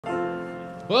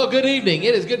Well, good evening.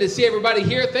 It is good to see everybody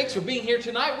here. Thanks for being here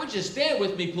tonight. Would you stand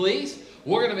with me, please?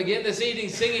 We're going to begin this evening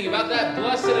singing about that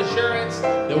blessed assurance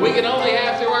that we can only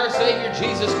have through our Savior,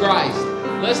 Jesus Christ.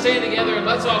 Let's stand together and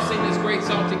let's all sing this great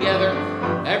song together.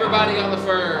 Everybody on the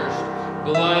first.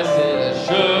 Blessed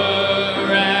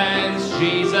assurance,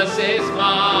 Jesus is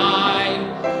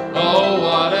mine. Oh,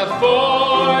 what a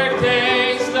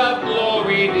foretaste of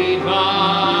glory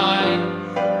divine.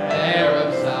 Heir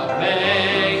of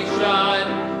salvation,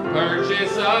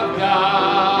 purchase of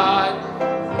God,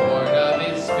 born of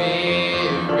His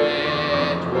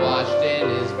Spirit, washed in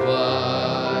His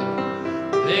blood.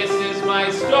 This is my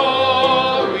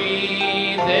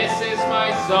story, this is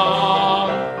my song,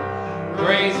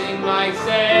 praising my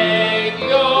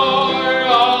Savior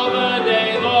all the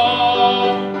day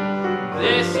long.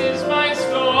 This is my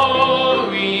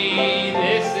story,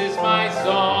 this is my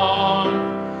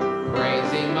song,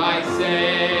 praising my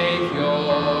Savior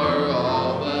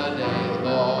all the day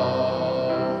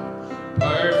long.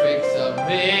 Perfect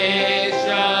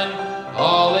submission,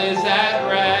 all is at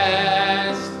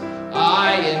rest.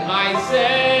 I and my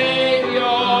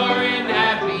Savior in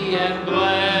happy and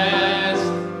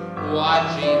blessed,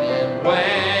 watching and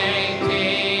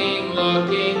waiting,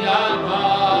 looking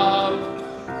above,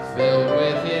 filled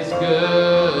with His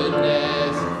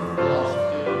goodness.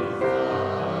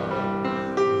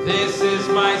 This is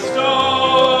my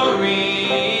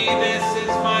story, this is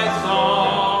my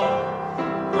song,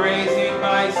 praising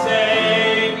my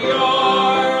Savior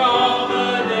all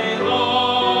the day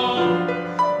long.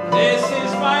 This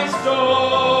is my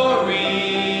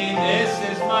story, this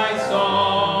is my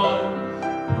song,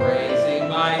 praising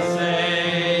my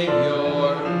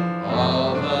Savior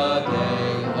all the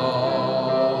day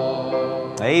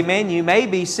long. Amen. You may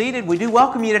be seated. We do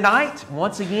welcome you tonight.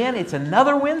 Once again, it's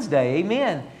another Wednesday.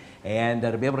 Amen. And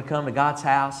to be able to come to God's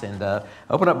house and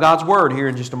open up God's Word here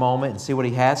in just a moment and see what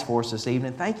He has for us this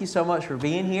evening. Thank you so much for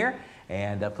being here.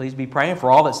 And please be praying for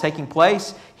all that's taking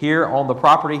place here on the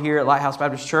property here at Lighthouse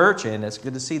Baptist Church. And it's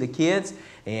good to see the kids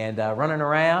and running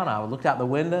around. I looked out the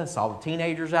window and saw the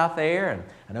teenagers out there. And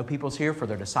I know people's here for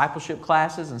their discipleship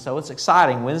classes. And so it's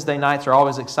exciting. Wednesday nights are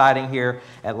always exciting here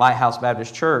at Lighthouse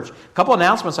Baptist Church. A couple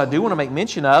announcements I do want to make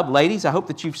mention of. Ladies, I hope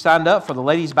that you've signed up for the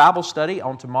Ladies' Bible Study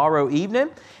on tomorrow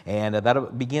evening. And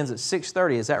that begins at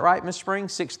 6:30. Is that right, Ms. Spring?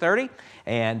 6:30?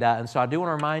 And so I do want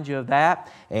to remind you of that.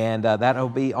 And that'll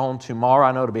be on tomorrow.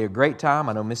 I know it'll be a great time.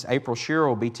 I know Miss April Shearer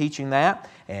will be teaching that.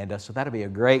 And so that'll be a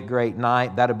great, great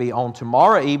night. That'll be on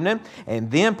tomorrow evening. And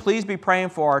then please be praying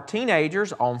for our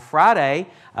teenagers on Friday.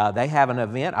 They have an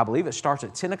event. I believe it starts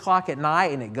at 10 o'clock at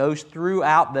night and it goes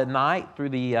throughout the night, through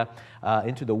the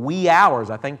into the wee hours,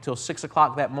 I think, till 6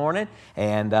 o'clock that morning.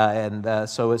 And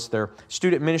so it's their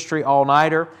student ministry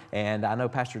all-nighter. And I know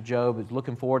Pastor Job is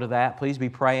looking forward to that. Please be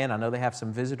praying. I know they have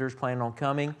some visitors planning on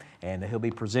coming, and he'll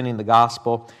be presenting the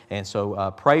gospel. And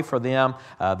so pray for them.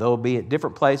 They'll be at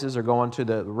different places. They're going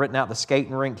to renting out the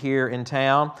skating rink here in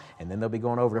town, and then they'll be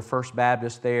going over to First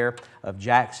Baptist there of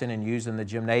Jackson and using the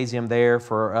gymnasium there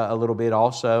for a little bit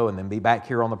also, and then be back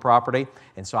here on the property.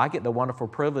 And so I get the wonderful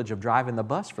privilege of driving the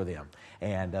bus for them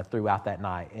and throughout that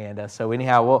night. And so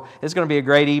anyhow, well, it's going to be a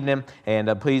great evening,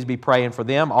 and please be praying for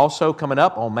them. Also coming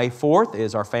up on May 4th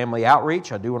is our family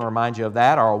outreach. I do want to remind you of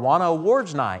that, our Awana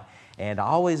Awards Night. And I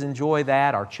always enjoy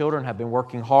that. Our children have been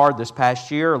working hard this past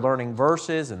year, learning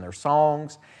verses and their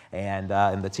songs. And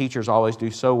the teachers always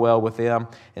do so well with them.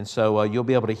 And so you'll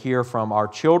be able to hear from our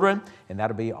children, and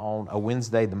that'll be on a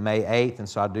Wednesday, the May 8th. And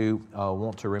so I do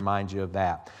want to remind you of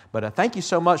that. But thank you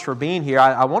so much for being here.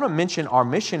 I want to mention our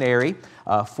missionary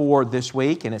for this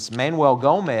week, and it's Manuel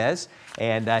Gomez.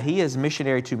 And he is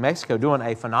missionary to Mexico, doing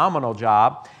a phenomenal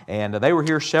job. And they were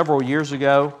here several years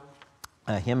ago.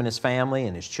 Him and his family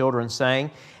and his children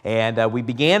sang. And we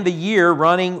began the year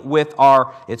running with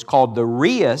it's called the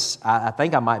Rias, I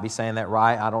think I might be saying that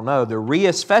right, I don't know, the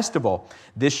Rias Festival.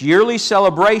 This yearly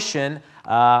celebration,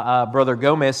 Brother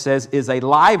Gomez says, is a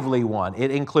lively one.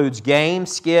 It includes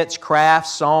games, skits,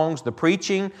 crafts, songs, the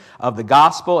preaching of the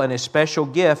gospel, and a special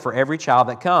gift for every child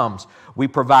that comes. We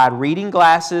provide reading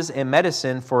glasses and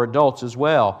medicine for adults as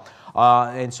well.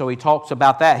 And so he talks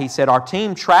about that. He said, our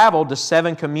team traveled to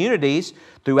 7 communities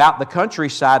throughout the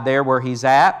countryside there where he's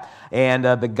at. And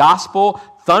the gospel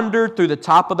thundered through the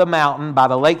top of the mountain by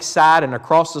the lakeside and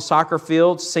across the soccer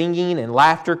field. Singing and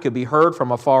laughter could be heard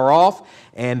from afar off.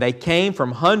 And they came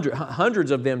from hundreds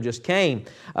of them just came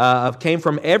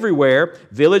from everywhere,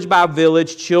 village by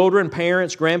village. Children,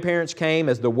 parents, grandparents came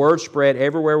as the word spread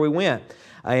everywhere we went.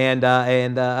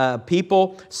 And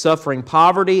people suffering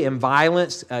poverty and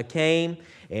violence came.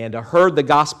 and heard the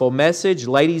gospel message.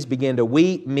 Ladies began to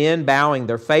weep, men bowing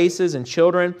their faces, and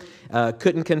children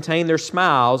couldn't contain their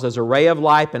smiles as a ray of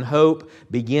light and hope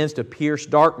begins to pierce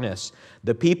darkness.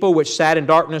 The people which sat in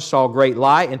darkness saw great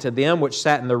light, and to them which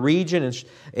sat in the region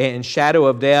and shadow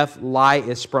of death, light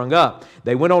is sprung up.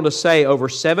 They went on to say over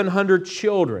 700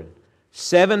 children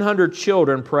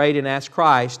prayed and asked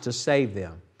Christ to save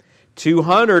them.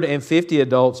 250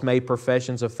 adults made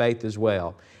professions of faith as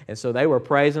well. And so they were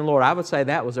praising the Lord. I would say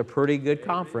that was a pretty good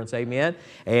conference, amen.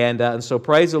 And so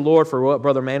praise the Lord for what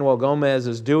Brother Manuel Gomez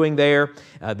is doing there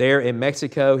in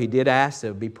Mexico. He did ask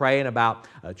to be praying about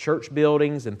church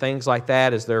buildings and things like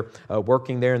that as they're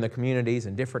working there in the communities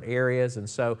in different areas. And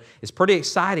so it's pretty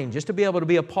exciting just to be able to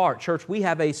be a part. Church, we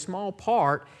have a small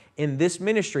part in this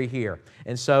ministry here.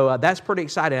 And so that's pretty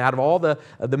exciting. Out of all the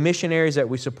missionaries that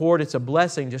we support, it's a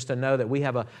blessing just to know that we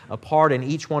have a part in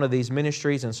each one of these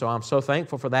ministries. And so I'm so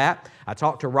thankful for that. I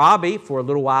talked to Robbie for a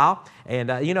little while. And,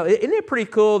 isn't it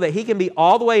pretty cool that he can be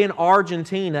all the way in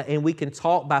Argentina and we can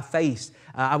talk by face?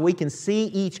 We can see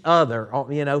each other,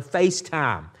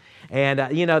 FaceTime. And,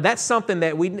 that's something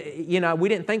that we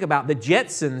didn't think about. The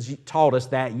Jetsons taught us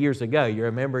that years ago. You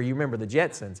remember the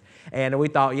Jetsons. And we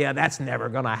thought, yeah, that's never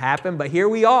going to happen. But here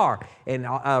we are. And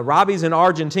Robbie's in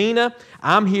Argentina.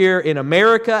 I'm here in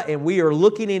America. And we are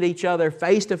looking at each other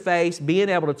face to face, being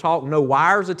able to talk, no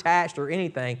wires attached or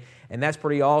anything. And that's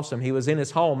pretty awesome. He was in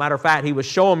his home. Matter of fact, he was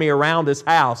showing me around his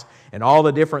house and all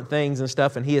the different things and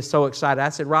stuff, and he is so excited. I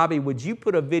said, Robbie, would you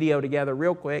put a video together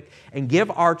real quick and give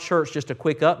our church just a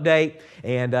quick update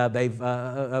and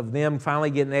of them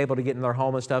finally able to get in their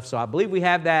home and stuff. So I believe we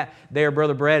have that there,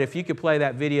 Brother Brett. If you could play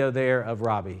that video there of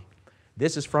Robbie.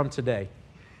 This is from today.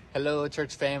 Hello,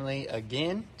 church family.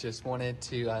 Again, just wanted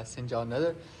to send y'all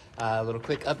another little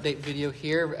quick update video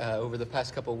here over the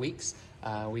past couple weeks.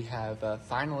 We have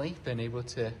finally been able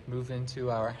to move into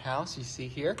our house you see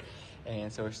here.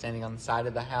 And so we're standing on the side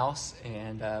of the house,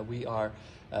 and we are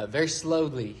very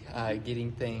slowly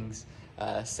getting things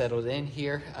settled in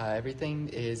here. Everything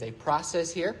is a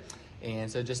process here, and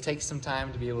so it just takes some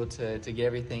time to be able to get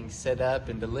everything set up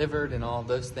and delivered and all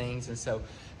those things. And so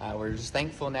we're just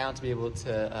thankful now to be able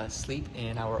to sleep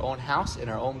in our own house, in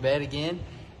our own bed again.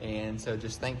 And so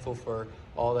just thankful for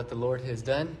all that the Lord has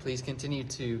done. Please continue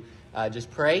to just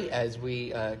pray as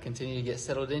we continue to get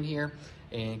settled in here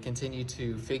and continue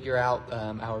to figure out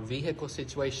our vehicle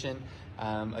situation.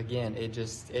 Again,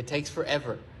 it takes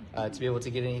forever to be able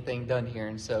to get anything done here.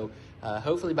 And so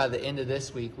hopefully by the end of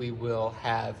this week, we will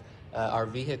have our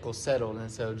vehicle settled.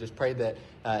 And so just pray that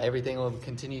everything will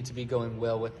continue to be going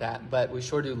well with that. But we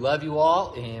sure do love you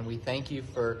all, and we thank you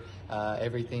for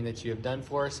everything that you have done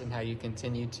for us and how you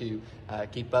continue to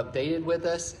keep updated with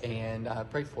us and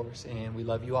pray for us. And we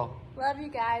love you all. Love you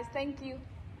guys. Thank you.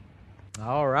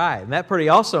 All right, and that's pretty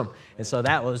awesome. And so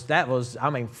that was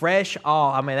fresh.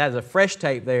 That is a fresh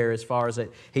tape there as far as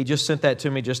it. He just sent that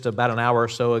to me just about an hour or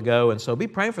so ago. And so be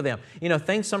praying for them.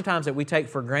 Things sometimes that we take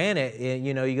for granted,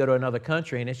 you go to another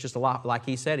country and it's just a lot, like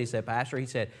he said, Pastor, I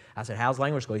said, how's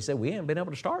language school? He said, we haven't been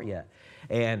able to start yet.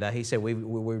 And he said, we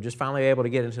were just finally able to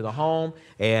get into the home,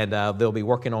 and they'll be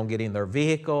working on getting their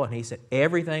vehicle. And he said,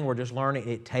 everything we're just learning,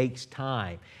 it takes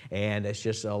time. And it's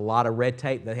just a lot of red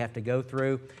tape they have to go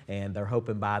through, and they're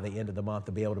hoping by the end of the month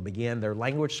to be able to begin their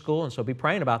language school. And so be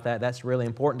praying about that. That's really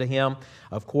important to him,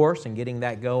 of course, and getting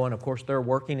that going. Of course, they're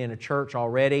working in a church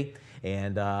already.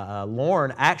 And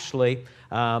Lauren, actually,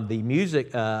 the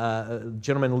music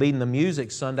gentleman leading the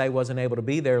music Sunday wasn't able to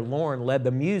be there. Lauren led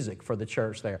the music for the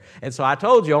church there. And so I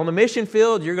told you, on the mission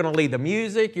field, you're going to lead the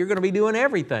music. You're going to be doing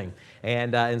everything.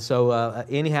 And so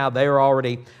anyhow, they were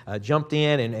already jumped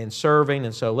in and serving.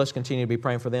 And so let's continue to be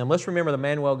praying for them. Let's remember the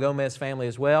Manuel Gomez family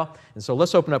as well. And so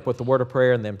let's open up with the word of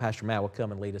prayer, and then Pastor Matt will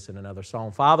come and lead us in another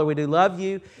song. Father, we do love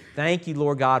you. Thank you,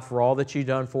 Lord God, for all that you've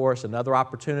done for us. Another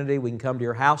opportunity. We can come to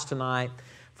your house tonight.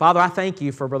 Father, I thank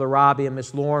you for Brother Robbie and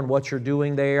Miss Lauren, what you're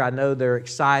doing there. I know they're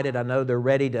excited. I know they're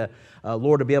ready to,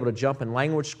 Lord, to be able to jump in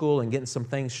language school and getting some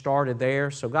things started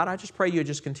there. So, God, I just pray you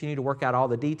just continue to work out all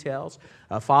the details.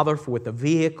 Father, with the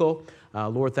vehicle,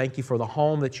 Lord, thank you for the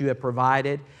home that you have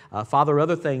provided. Father,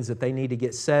 other things that they need to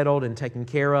get settled and taken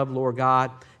care of, Lord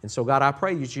God. And so, God, I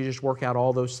pray that you just work out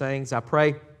all those things. I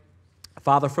pray,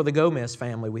 Father, for the Gomez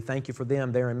family, we thank you for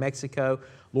them there in Mexico.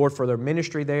 Lord, for their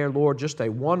ministry there. Lord, just a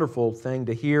wonderful thing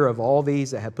to hear of all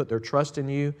these that have put their trust in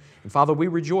you. And Father, we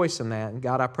rejoice in that. And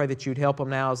God, I pray that you'd help them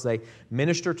now as they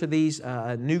minister to these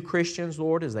new Christians,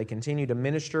 Lord, as they continue to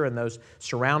minister in those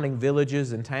surrounding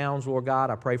villages and towns, Lord God.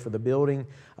 I pray for the building,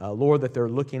 Lord, that they're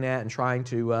looking at and trying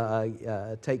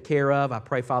to take care of. I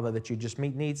pray, Father, that you just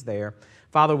meet needs there.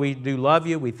 Father, we do love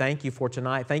you. We thank you for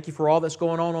tonight. Thank you for all that's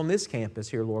going on this campus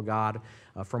here, Lord God,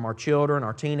 from our children,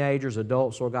 our teenagers,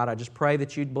 adults. Lord God, I just pray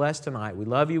that you'd bless tonight. We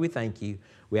love you. We thank you.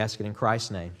 We ask it in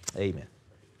Christ's name. Amen.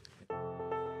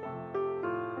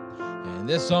 And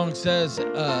this song says,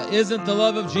 isn't the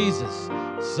love of Jesus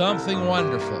something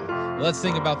wonderful? Let's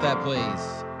think about that,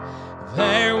 please.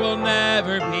 There will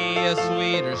never be a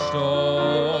sweeter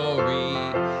story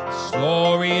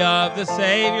of the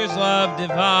Savior's love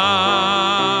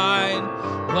divine,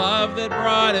 love that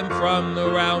brought him from the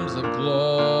realms of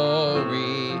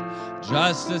glory,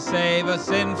 just to save a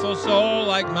sinful soul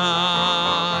like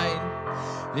mine.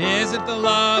 Isn't the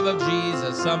love of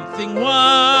Jesus something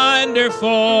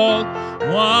wonderful,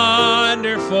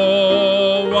 wonderful,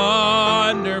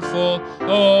 wonderful?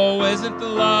 Oh, isn't the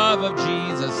love of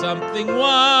Jesus something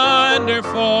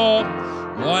wonderful,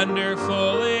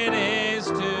 wonderful it is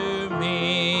to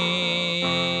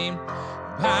me.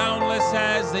 Boundless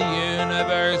as the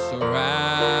universe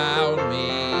around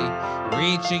me,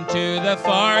 reaching to the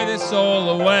farthest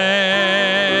soul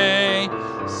away,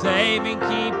 saving,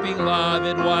 keeping love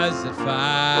it was that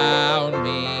found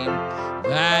me.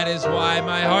 That is why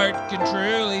my heart can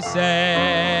truly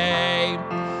say,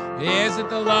 isn't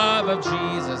the love of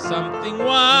Jesus something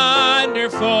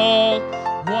wonderful,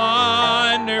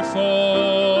 wonderful,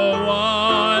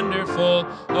 wonderful?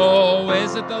 Oh,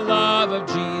 isn't the love of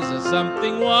Jesus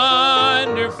something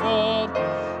wonderful,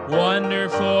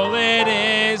 wonderful it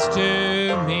is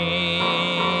to me.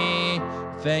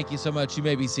 Thank you so much. You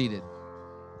may be seated.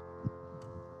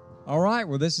 All right,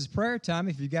 well, this is prayer time.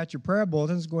 If you've got your prayer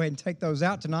bulletins, go ahead and take those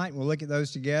out tonight, and we'll look at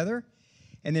those together.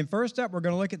 And then first up, we're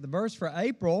going to look at the verse for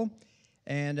April,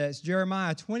 and it's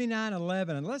Jeremiah 29:11.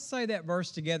 And let's say that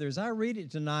verse together. As I read it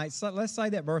tonight, let's say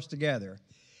that verse together.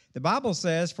 The Bible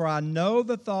says, "For I know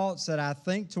the thoughts that I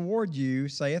think toward you,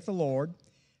 saith the Lord,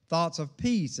 thoughts of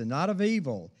peace and not of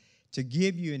evil, to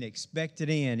give you an expected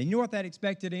end." And you know what that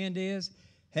expected end is?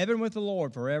 Heaven with the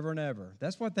Lord forever and ever.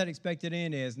 That's what that expected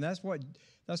end is, and that's what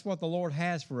the Lord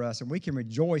has for us, and we can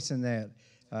rejoice in that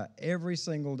every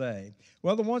single day.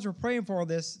 Well, the ones we're praying for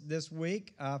this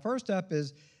week, first up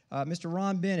is Mr.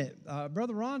 Ron Bennett.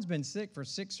 Brother Ron's been sick for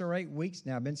 6 or 8 weeks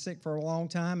now. Been sick for a long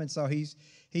time, and so he's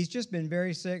just been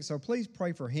very sick. So please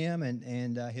pray for him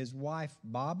and his wife,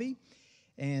 Bobby,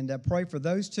 and pray for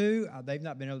those two. They've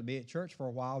not been able to be at church for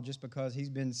a while just because he's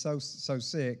been so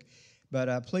sick.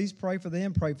 But please pray for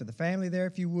them. Pray for the family there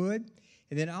if you would.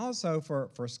 And then also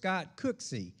for Scott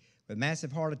Cooksey with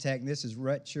massive heart attack. And this is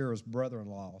Rhett Shearer's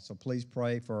brother-in-law. So please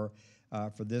pray for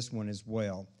this one as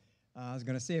well. I was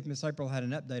going to see if Miss April had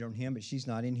an update on him, but she's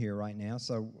not in here right now.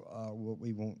 So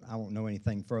I won't know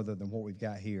anything further than what we've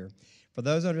got here. For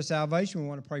those under salvation, we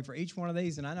want to pray for each one of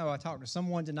these. And I know I talked to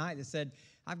someone tonight that said,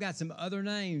 I've got some other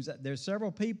names. There's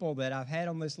several people that I've had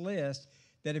on this list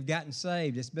that have gotten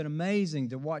saved. It's been amazing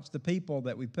to watch the people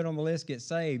that we put on the list get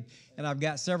saved, and I've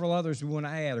got several others we want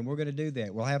to add, and we're going to do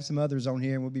that. We'll have some others on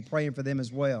here, and we'll be praying for them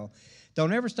as well.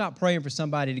 Don't ever stop praying for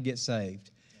somebody to get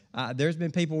saved. There's been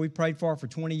people we prayed for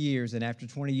 20 years, and after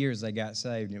 20 years they got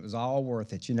saved, and it was all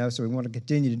worth it, so we want to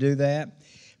continue to do that.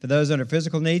 For those under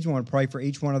physical needs, we want to pray for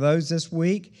each one of those this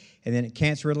week, and then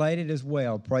cancer-related as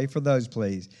well. Pray for those,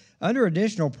 please. Under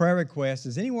additional prayer requests,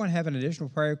 does anyone have an additional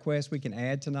prayer request we can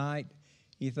add tonight?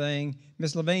 Anything?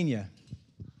 Miss Lavinia.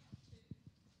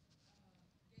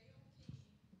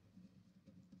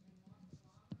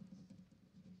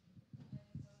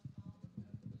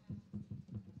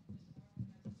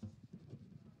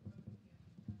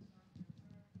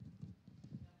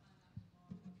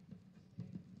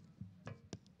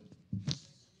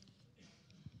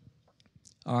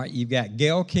 All right, you've got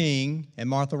Gail King and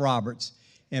Martha Roberts,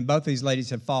 and both of these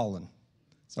ladies have fallen.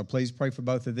 So please pray for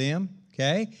both of them,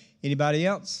 okay? Anybody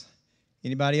else?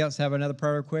 Anybody else have another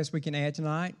prayer request we can add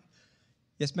tonight?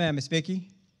 Yes, ma'am, Miss Vicki.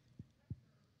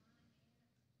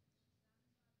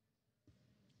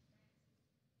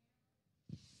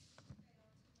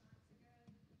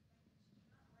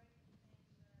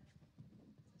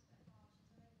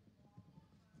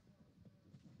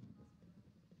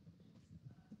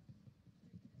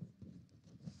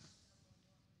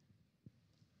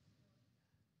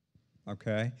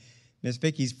 Okay. Miss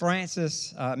Vicky's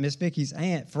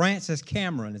aunt, Frances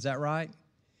Cameron, is that right?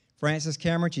 Frances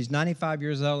Cameron, she's 95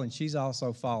 years old, and she's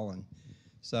also fallen.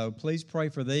 So please pray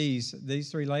for these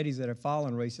 3 ladies that have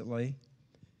fallen recently.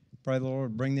 Pray the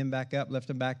Lord bring them back up, lift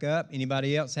them back up.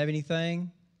 Anybody else have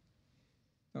anything?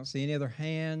 Don't see any other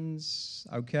hands.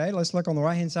 Okay, let's look on the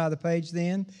right-hand side of the page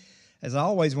then. As I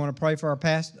always want to pray for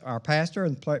our pastor,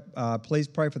 and please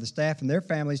pray for the staff and their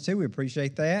families too. We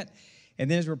appreciate that. And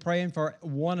then as we're praying for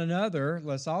one another,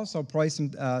 let's also pray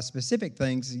some specific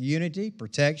things: unity,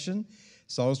 protection,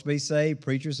 souls to be saved,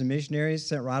 preachers and missionaries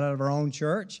sent right out of our own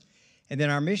church. And then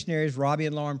our missionaries, Robbie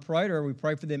and Lauren Prater, we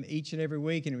pray for them each and every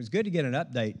week. And it was good to get an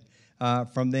update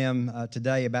from them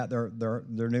today about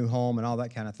their new home and all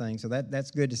that kind of thing. So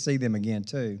that's good to see them again,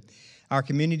 too. Our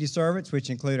community servants, which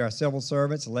include our civil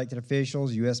servants, elected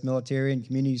officials, U.S. military, and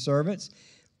community servants,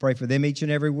 pray for them each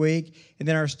and every week. And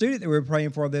then our student that we're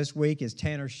praying for this week is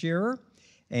Tanner Shearer.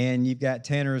 And you've got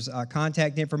Tanner's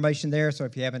contact information there, so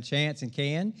if you have a chance and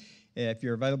can, if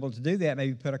you're available to do that,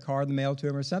 maybe put a card in the mail to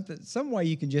him or something. Some way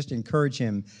you can just encourage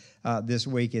him this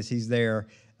week as he's there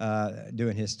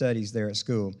doing his studies there at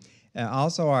school.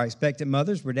 Also, our expectant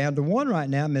mothers, we're down to one right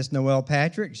now, Miss Noelle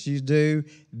Patrick. She's due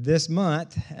this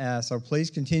month, so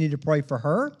please continue to pray for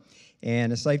her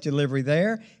and a safe delivery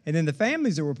there. And then the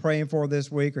families that we're praying for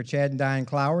this week are Chad and Diane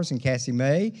Clowers and Cassie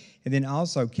May, and then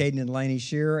also Caden and Laney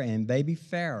Shearer and baby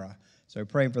Farah. So we're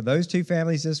praying for those two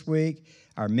families this week.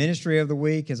 Our ministry of the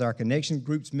week is our Connection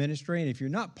Groups ministry, and if you're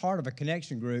not part of a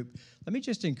Connection Group, let me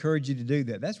just encourage you to do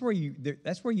that. That's where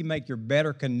you make your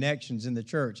better connections in the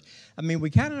church. I mean, we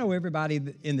kind of know everybody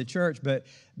in the church, but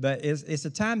it's a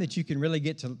time that you can really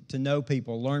get to know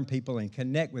people, learn people, and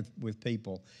connect with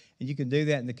people, and you can do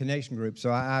that in the Connection Group.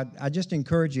 So I just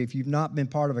encourage you, if you've not been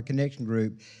part of a Connection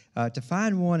Group, to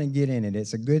find one and get in it.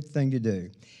 It's a good thing to do.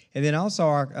 And then also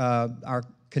our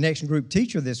Connection Group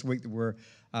teacher this week that we're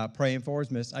praying for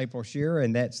is Miss April Shearer,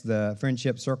 and that's the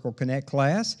Friendship Circle Connect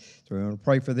class. So we want to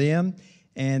pray for them.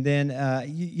 And then,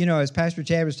 as Pastor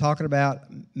Chad was talking about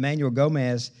Manuel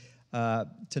Gomez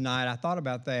tonight, I thought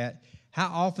about that. How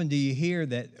often do you hear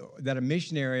that a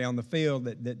missionary on the field,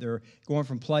 that they're going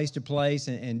from place to place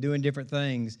and doing different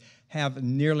things, have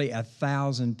nearly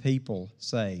 1,000 people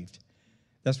saved?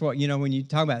 That's what, when you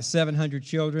talk about 700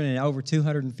 children and over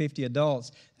 250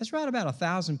 adults, that's right about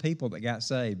 1,000 people that got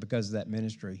saved because of that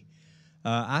ministry.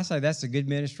 I say that's a good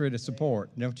ministry to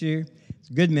support, don't you? It's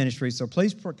a good ministry, so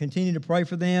please continue to pray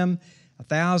for them.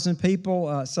 1,000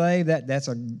 people saved, that's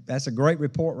a great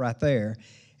report right there.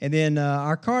 And then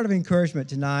our card of encouragement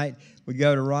tonight would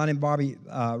go to Ron and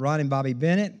Bobby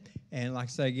Bennett. And like I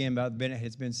say again, Brother Bennett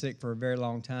has been sick for a very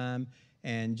long time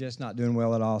and just not doing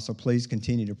well at all. So please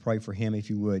continue to pray for him if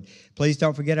you would. Please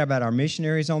don't forget about our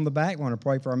missionaries on the back. We want to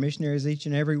pray for our missionaries each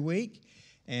and every week.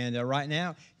 And right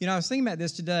now, I was thinking about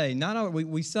this today. Not only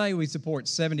we say we support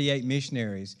 78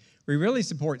 missionaries, we really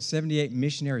support 78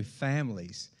 missionary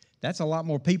families. That's a lot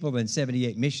more people than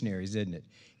 78 missionaries, isn't it?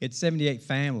 It's 78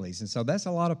 families. And so that's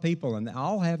a lot of people, and they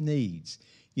all have needs.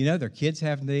 Their kids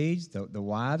have needs. The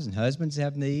wives and husbands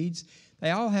have needs. They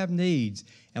all have needs,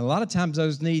 and a lot of times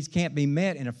those needs can't be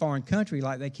met in a foreign country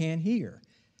like they can here.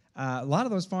 A lot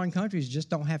of those foreign countries just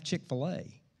don't have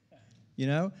Chick-fil-A.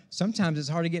 Sometimes it's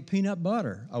hard to get peanut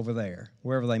butter over there,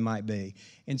 wherever they might be.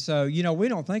 And so, we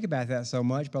don't think about that so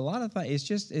much, but a lot of things,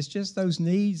 it's just those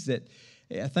needs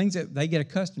things that they get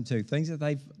accustomed to, things that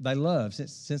they love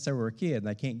since they were a kid, and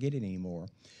they can't get it anymore.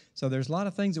 So there's a lot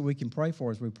of things that we can pray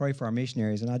for as we pray for our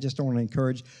missionaries, and I just want to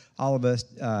encourage all of us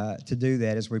to do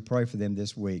that as we pray for them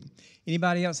this week.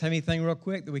 Anybody else have anything real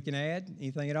quick that we can add?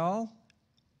 Anything at all?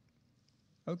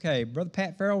 Okay, Brother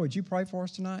Pat Farrell, would you pray for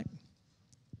us tonight?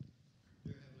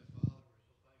 Dear Heavenly Father,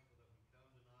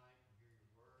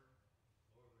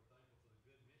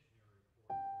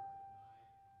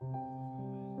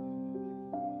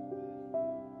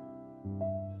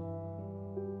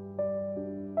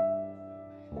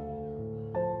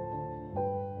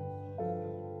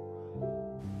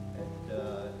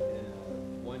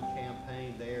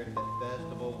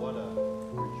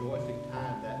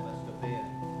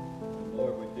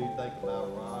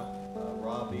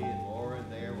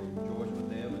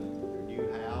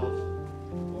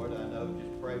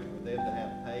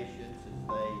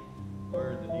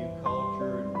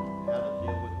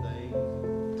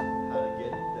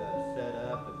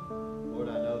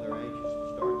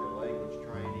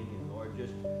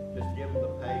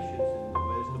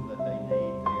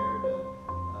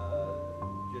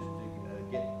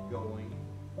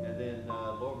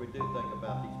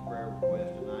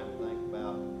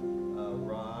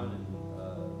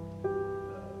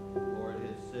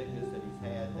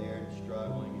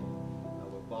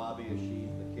 Bobby, as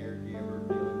she's the caregiver.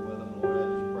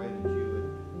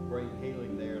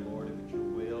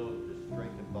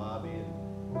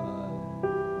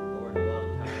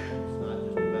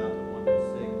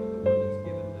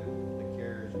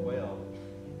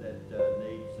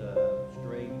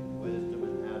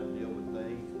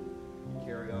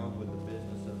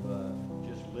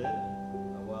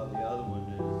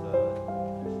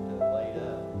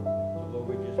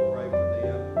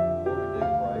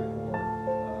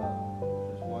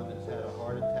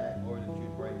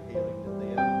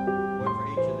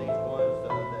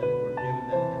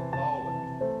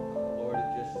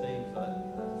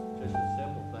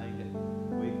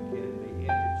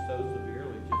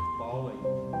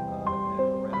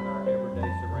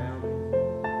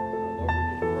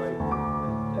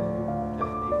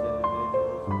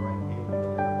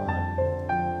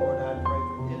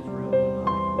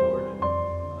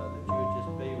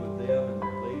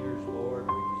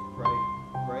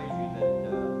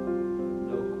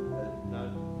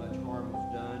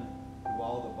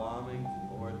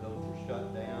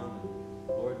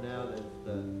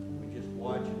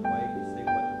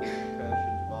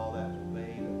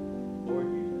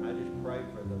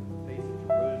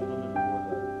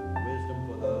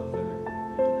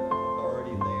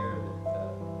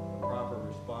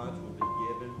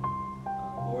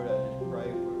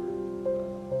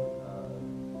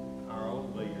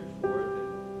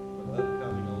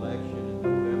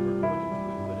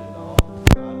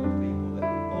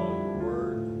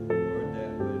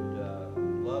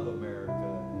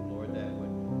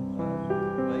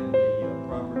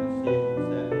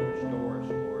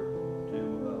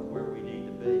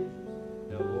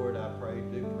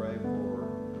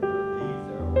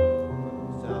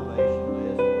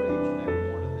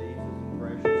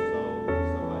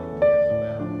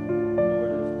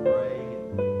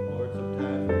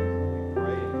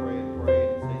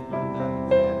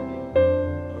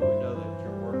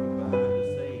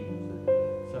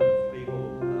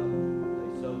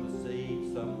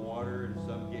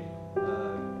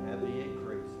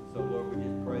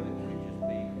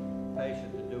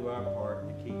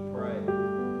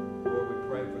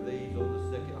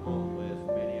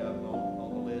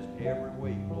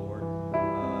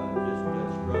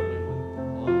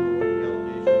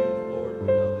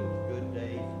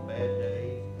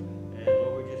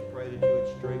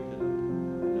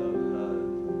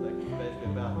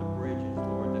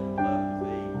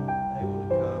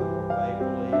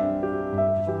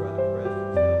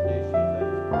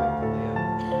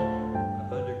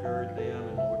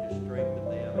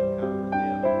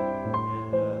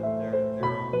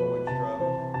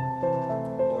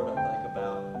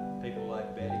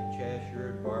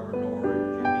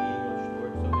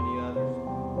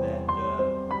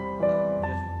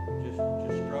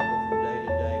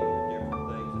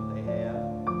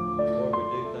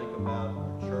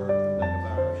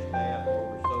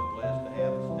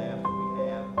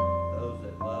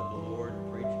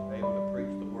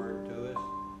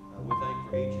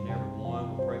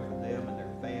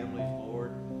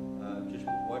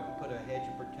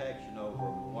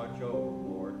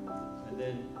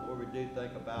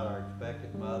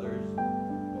 some others.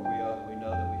 Lord, we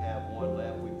know that we have one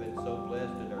left. We've been so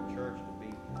blessed at our church to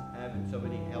be having so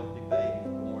many healthy babies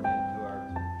born into our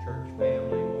church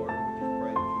family. Lord, we just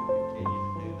pray that you continue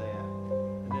to do that.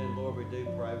 And then, Lord, we do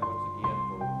pray once again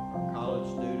for our college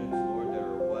students, Lord, that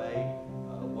are away.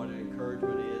 What an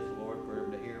encouragement is, Lord, for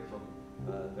them to hear from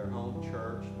their home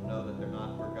church, to know that they're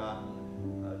not forgotten,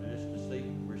 just to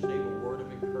receive a word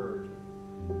of encouragement.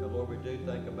 Now, Lord, we do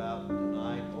think about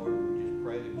tonight, Lord, we just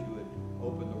pray that you would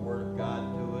open the Word of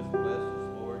God to us, bless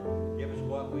us, Lord, give us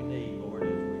what we need, Lord, as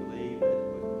we leave,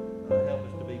 that would help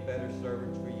us to be better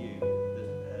servants for you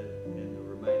in the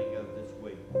remaining of this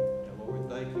week. Now, Lord, we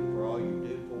thank you for all you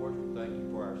do for us. We thank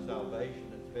you for our salvation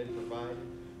that's been provided.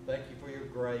 Thank you for your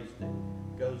grace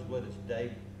that goes with us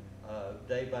day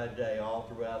by day, all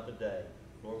throughout the day.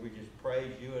 Lord, we just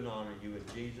praise you and honor you in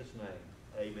Jesus' name.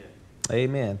 Amen.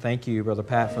 Amen. Thank you, Brother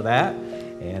Pat, for that.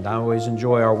 And I always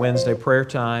enjoy our Wednesday prayer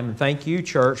time. And thank you,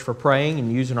 church, for praying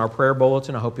and using our prayer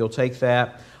bulletin. I hope you'll take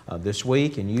that this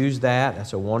week and use that.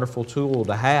 That's a wonderful tool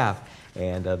to have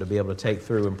and to be able to take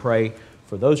through and pray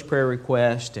for those prayer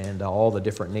requests and all the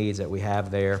different needs that we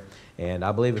have there. And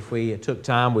I believe if we took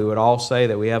time, we would all say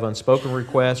that we have unspoken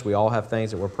requests. We all have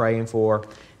things that we're praying for,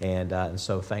 and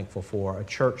so thankful for a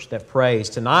church that prays.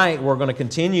 Tonight, we're going to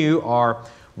continue our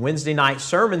Wednesday night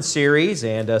sermon series,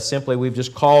 and simply we've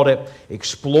just called it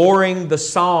Exploring the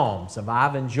Psalms. And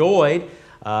I've enjoyed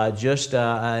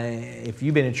if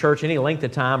you've been in church any length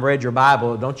of time, read your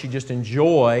Bible, don't you just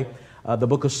enjoy the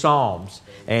book of Psalms?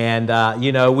 And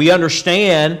we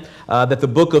understand that the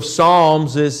book of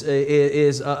Psalms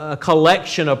is a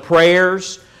collection of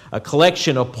prayers, a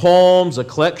collection of poems, a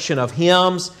collection of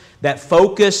hymns that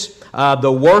focus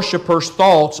the worshiper's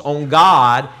thoughts on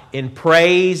God in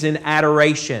praise and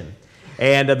adoration.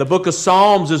 And the book of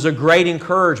Psalms is a great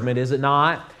encouragement, is it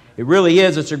not? It really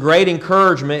is. It's a great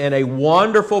encouragement and a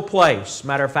wonderful place.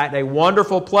 Matter of fact, a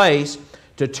wonderful place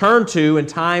to turn to in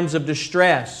times of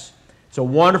distress. It's a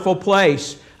wonderful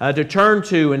place to turn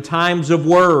to in times of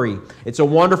worry. It's a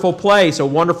wonderful place, a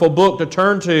wonderful book to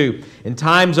turn to in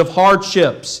times of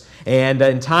hardships and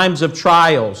in times of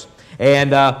trials.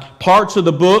 And parts of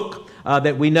the book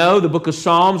that we know, the book of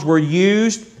Psalms, were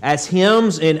used as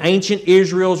hymns in ancient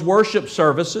Israel's worship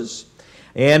services.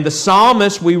 And the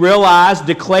psalmist, we realize,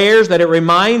 declares that it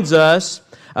reminds us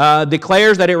of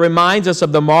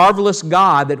the marvelous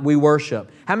God that we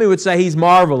worship. How many would say He's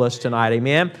marvelous tonight?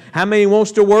 Amen. How many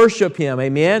wants to worship Him?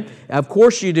 Amen. Of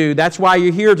course you do. That's why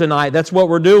you're here tonight. That's what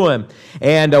we're doing.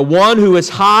 And one who is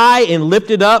high and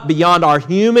lifted up beyond our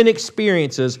human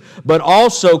experiences, but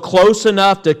also close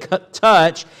enough to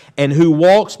touch, and who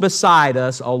walks beside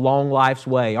us along life's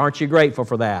way. Aren't you grateful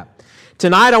for that?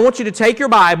 Tonight, I want you to take your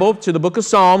Bible to the book of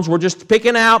Psalms. We're just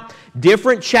picking out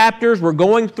different chapters. We're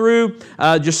going through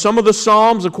just some of the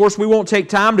Psalms. Of course, we won't take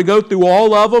time to go through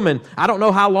all of them, and I don't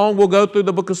know how long we'll go through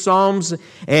the book of Psalms,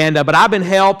 but I've been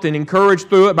helped and encouraged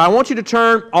through it. But I want you to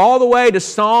turn all the way to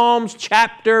Psalms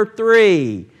chapter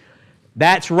 3.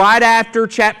 That's right after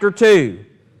chapter 2,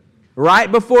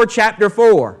 right before chapter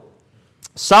 4.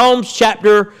 Psalms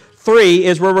chapter 3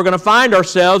 is where we're going to find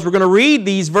ourselves. We're going to read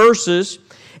these verses.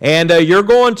 And you're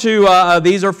going to,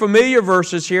 these are familiar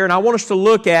verses here, and I want us to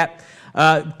look at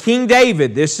King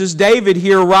David. This is David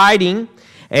here writing,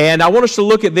 and I want us to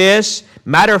look at this.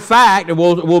 Matter of fact,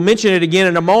 we'll mention it again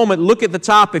in a moment. Look at the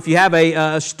top. If you have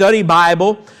a study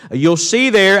Bible, you'll see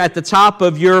there at the top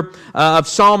of your of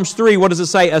Psalms 3, what does it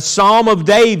say? A psalm of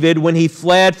David when he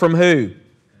fled from who?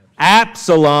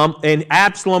 Absalom, and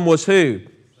Absalom was who?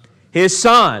 His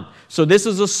son. So this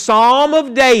is a psalm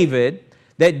of David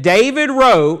that David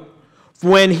wrote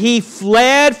when he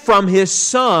fled from his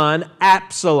son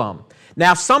Absalom.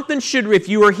 Now, if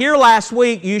you were here last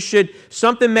week,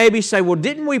 something maybe say, well,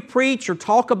 didn't we preach or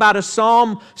talk about a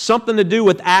psalm, something to do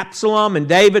with Absalom and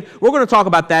David? We're going to talk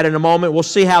about that in a moment. We'll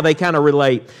see how they kind of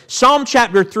relate. Psalm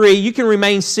chapter 3, you can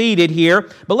remain seated here,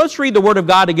 but let's read the Word of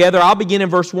God together. I'll begin in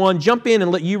verse 1. Jump in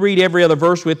and let you read every other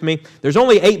verse with me. There's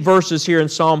only 8 verses here in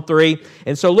Psalm 3,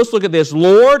 and so let's look at this.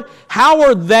 Lord, how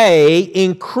are they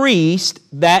increased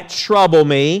that trouble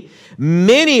me?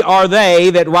 Many are they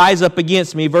that rise up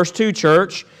against me. Verse 2,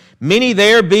 church. Many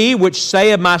there be which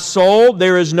say of my soul,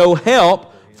 there is no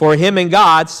help for him in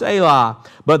God, Selah.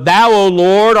 But thou, O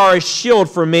Lord, art a shield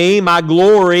for me, my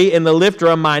glory and the lifter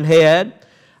of mine head.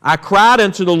 I cried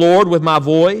unto the Lord with my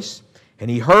voice, and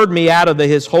He heard me out of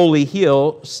His holy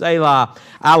hill, Selah.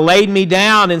 I laid me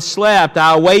down and slept.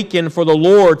 I awakened, for the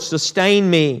Lord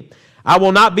sustained me. I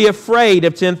will not be afraid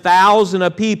of 10,000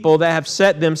 of people that have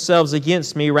set themselves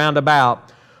against me round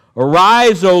about.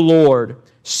 Arise, O Lord,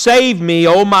 Save me,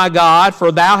 O my God,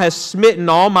 for thou hast smitten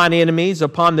all mine enemies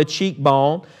upon the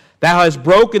cheekbone. Thou hast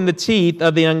broken the teeth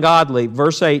of the ungodly.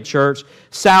 Verse 8, church.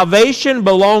 Salvation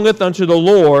belongeth unto the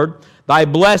Lord. Thy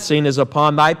blessing is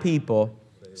upon thy people.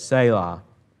 Selah.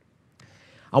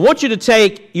 I want you to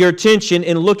take your attention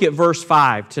and look at verse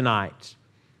 5 tonight.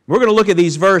 We're going to look at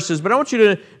these verses, but I want you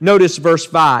to notice verse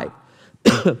 5.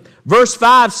 Verse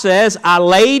 5 says, I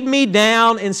laid me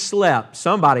down and slept.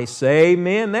 Somebody say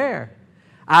amen there.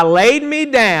 I laid me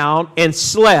down and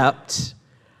slept.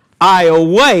 I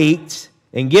awaked,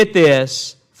 and get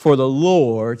this, for the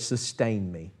Lord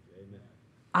sustained me. Amen.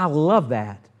 I love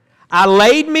that. I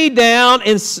laid me down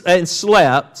and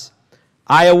slept.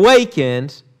 I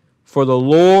awakened, for the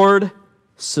Lord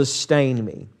sustained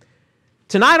me.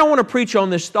 Tonight I want to preach on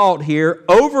this thought here,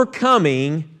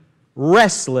 overcoming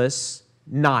restless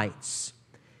nights.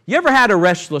 You ever had a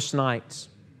restless night?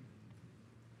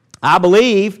 I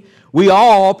believe we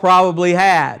all probably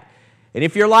had. And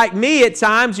if you're like me at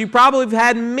times, you probably have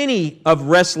had many of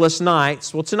restless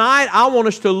nights. Well, tonight I want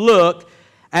us to look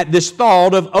at this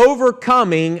thought of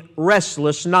overcoming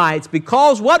restless nights,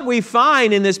 because what we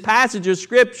find in this passage of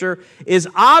Scripture is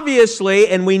obviously,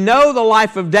 and we know the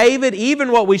life of David, even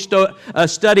what we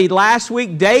studied last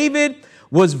week, David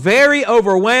was very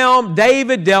overwhelmed.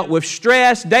 David dealt with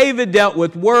stress. David dealt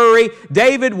with worry.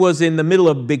 David was in the middle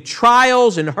of big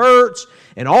trials and hurts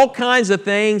and all kinds of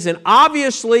things. And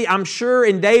obviously, I'm sure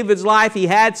in David's life, he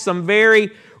had some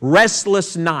very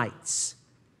restless nights.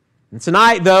 And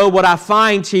tonight, though, what I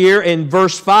find here in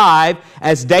verse 5,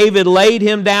 as David laid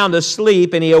him down to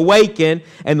sleep and he awakened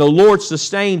and the Lord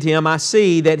sustained him, I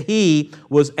see that he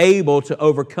was able to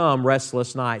overcome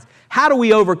restless nights. How do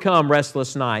we overcome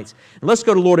restless nights? And let's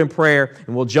go to Lord in prayer,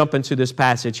 and we'll jump into this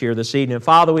passage here this evening.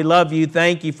 Father, we love you.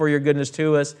 Thank you for your goodness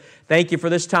to us. Thank you for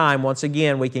this time. Once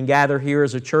again, we can gather here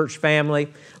as a church family.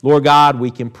 Lord God,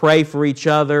 we can pray for each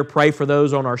other, pray for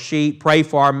those on our sheet, pray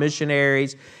for our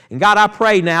missionaries. And God, I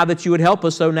pray now that you would help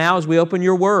us, so now as we open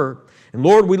your Word. And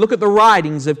Lord, we look at the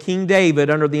writings of King David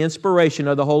under the inspiration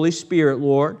of the Holy Spirit,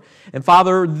 Lord. And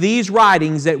Father, these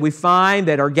writings that we find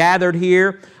that are gathered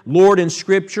here, Lord, in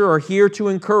Scripture, are here to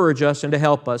encourage us and to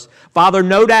help us. Father,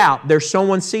 no doubt there's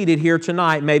someone seated here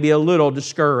tonight maybe a little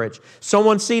discouraged.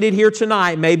 Someone seated here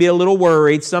tonight maybe a little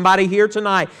worried. Somebody here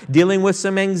tonight dealing with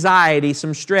some anxiety,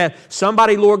 some stress.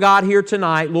 Somebody, Lord God, here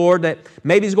tonight, Lord, that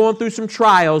maybe is going through some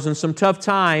trials and some tough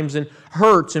times and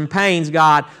hurts and pains,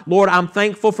 God. Lord, I'm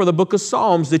thankful for the book of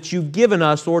Psalms that you've given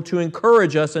us, Lord, to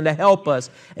encourage us and to help us.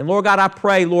 And Lord God, I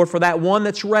pray, Lord, for that one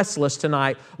that's restless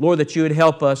tonight, Lord, that you would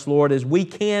help us, Lord, as we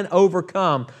can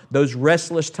overcome those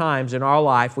restless times in our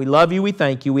life. We love you, we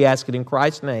thank you, we ask it in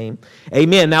Christ's name.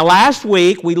 Amen. Now, last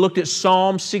week we looked at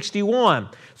Psalm 61.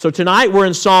 So tonight we're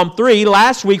in Psalm 3.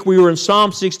 Last week we were in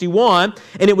Psalm 61.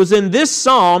 And it was in this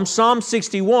Psalm, Psalm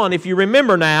 61, if you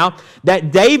remember now,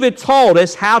 that David taught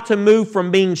us how to move from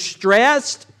being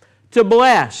stressed to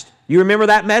blessed. You remember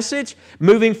that message?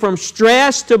 Moving from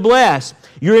stress to blessed.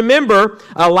 You remember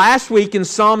last week in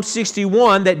Psalm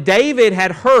 61 that David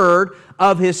had heard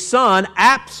of his son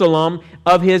Absalom,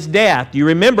 of his death. You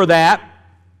remember that?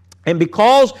 And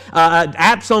because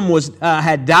Absalom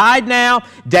had died now,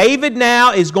 David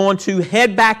now is going to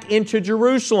head back into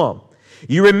Jerusalem.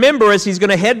 You remember, as he's going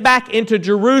to head back into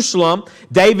Jerusalem,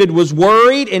 David was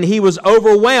worried and he was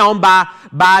overwhelmed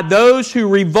by those who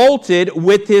revolted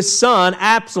with his son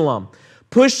Absalom,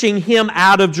 pushing him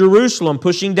out of Jerusalem,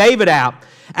 pushing David out.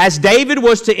 As David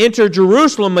was to enter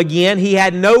Jerusalem again, he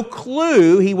had no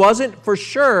clue, he wasn't for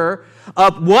sure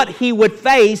of what he would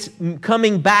face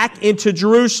coming back into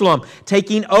Jerusalem,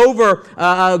 taking over,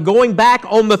 going back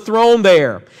on the throne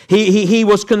there. He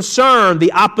was concerned,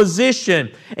 the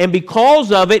opposition, and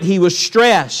because of it, he was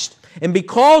stressed. And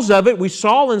because of it, we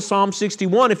saw in Psalm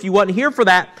 61, if you wasn't here for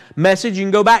that message, you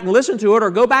can go back and listen to it, or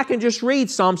go back and just read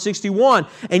Psalm 61,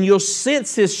 and you'll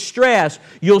sense his stress.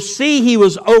 You'll see he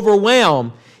was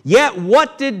overwhelmed. Yet,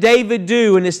 what did David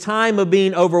do in his time of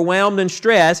being overwhelmed and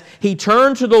stressed? He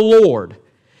turned to the Lord.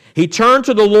 He turned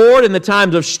to the Lord in the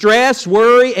times of stress,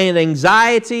 worry, and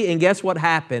anxiety, and guess what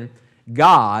happened?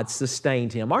 God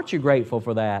sustained him. Aren't you grateful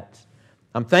for that?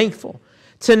 I'm thankful.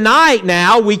 Tonight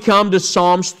now we come to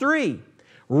Psalms 3,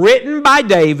 written by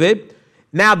David.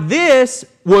 Now this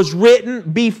was written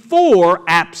before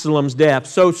Absalom's death.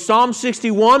 So Psalm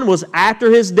 61 was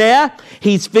after his death.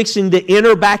 He's fixing to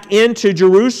enter back into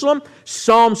Jerusalem.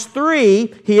 Psalms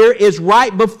 3 here is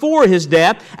right before his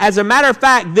death. As a matter of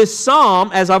fact, this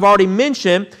psalm, as I've already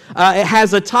mentioned, it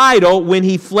has a title, When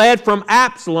He Fled from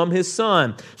Absalom, His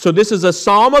Son. So this is a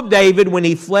psalm of David when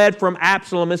he fled from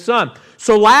Absalom, his son.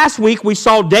 So last week we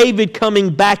saw David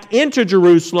coming back into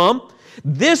Jerusalem.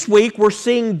 This week we're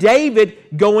seeing David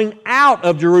going out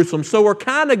of Jerusalem. So we're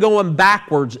kind of going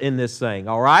backwards in this thing,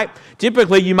 all right?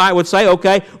 Typically you would say,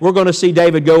 okay, we're going to see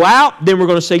David go out, then we're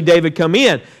going to see David come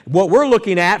in. What we're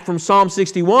looking at from Psalm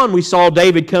 61, we saw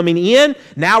David coming in.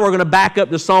 Now we're going to back up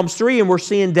to Psalms 3 and we're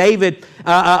seeing David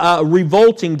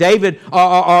revolting, David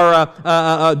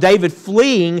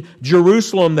fleeing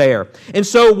Jerusalem there. And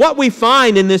so what we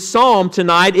find in this psalm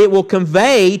tonight, it will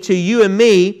convey to you and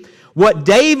me what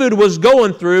David was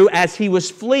going through as he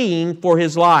was fleeing for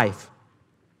his life.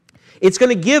 It's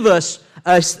going to give us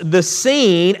the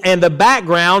scene and the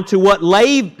background to what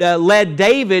led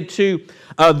David to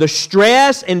the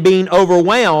stress and being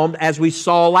overwhelmed, as we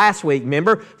saw last week.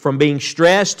 Remember, from being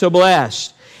stressed to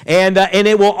blessed. And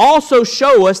it will also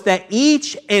show us that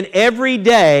each and every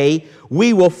day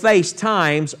we will face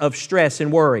times of stress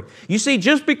and worry. You see,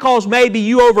 just because maybe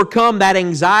you overcome that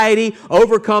anxiety,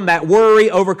 overcome that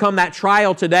worry, overcome that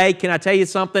trial today, can I tell you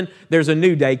something? There's a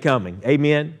new day coming.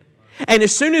 Amen? And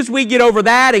as soon as we get over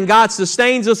that and God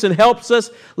sustains us and helps us,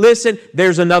 listen,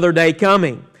 there's another day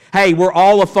coming. Hey, we're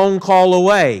all a phone call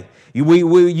away.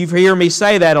 You hear me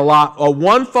say that a lot.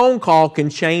 One phone call can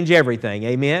change everything.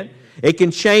 Amen? It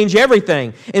can change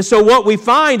everything. And so what we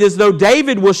find is though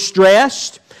David was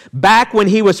stressed, back when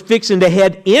he was fixing to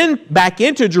head back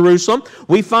into Jerusalem,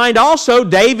 we find also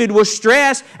David was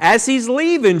stressed as he's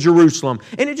leaving Jerusalem.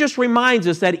 And it just reminds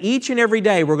us that each and every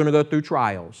day we're going to go through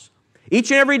trials.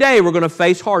 Each and every day we're going to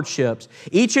face hardships.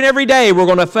 Each and every day we're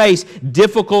going to face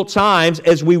difficult times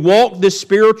as we walk this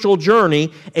spiritual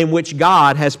journey in which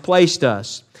God has placed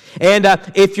us. And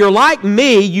if you're like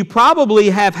me, you probably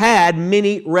have had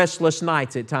many restless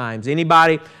nights at times.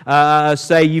 Anybody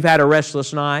say you've had a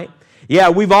restless night? Yeah,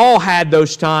 we've all had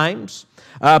those times,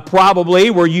 probably,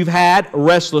 where you've had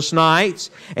restless nights.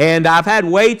 And I've had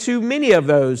way too many of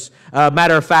those,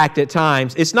 matter of fact, at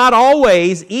times. It's not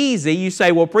always easy. You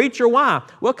say, well, preacher, why?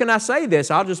 Well, can I say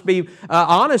this? I'll just be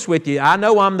honest with you. I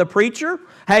know I'm the preacher.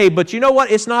 Hey, but you know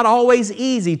what? It's not always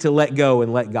easy to let go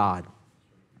and let God.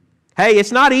 Hey,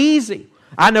 it's not easy.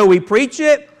 I know we preach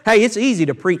it. Hey, it's easy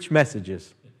to preach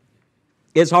messages.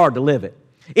 It's hard to live it.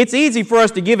 It's easy for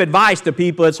us to give advice to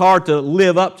people. It's hard to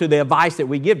live up to the advice that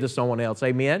we give to someone else.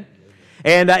 Amen?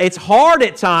 And it's hard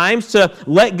at times to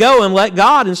let go and let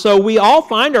God. And so we all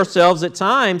find ourselves at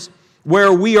times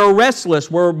where we are restless,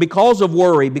 where because of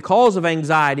worry, because of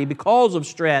anxiety, because of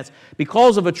stress,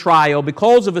 because of a trial,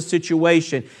 because of a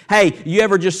situation. Hey, you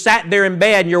ever just sat there in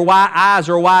bed and your eyes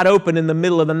are wide open in the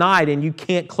middle of the night and you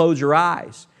can't close your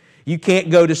eyes? You can't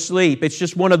go to sleep. It's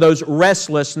just one of those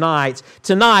restless nights.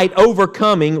 Tonight,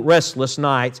 overcoming restless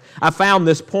nights. I found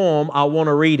this poem. I want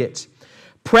to read it.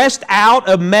 Pressed out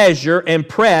of measure and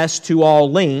pressed to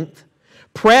all length,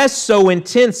 pressed so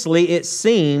intensely it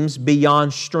seems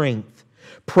beyond strength,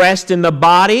 pressed in the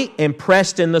body and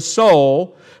pressed in the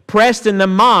soul, pressed in the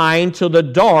mind till the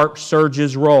dark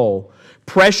surges roll,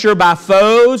 pressure by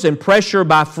foes and pressure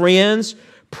by friends,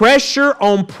 pressure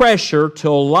on pressure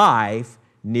till life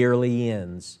nearly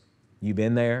ends. You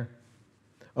been there?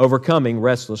 Overcoming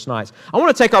restless nights. I want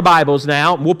to take our Bibles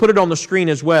now, and we'll put it on the screen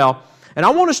as well. And I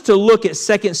want us to look at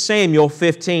 2 Samuel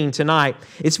 15 tonight.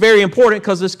 It's very important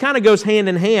because this kind of goes hand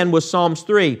in hand with Psalms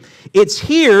 3. It's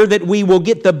here that we will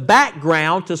get the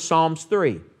background to Psalms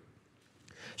 3.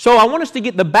 So I want us to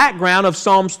get the background of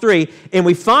Psalms 3, and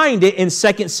we find it in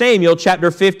 2 Samuel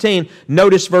chapter 15.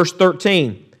 Notice verse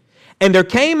 13. And there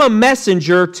came a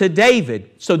messenger to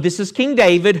David. So this is King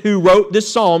David who wrote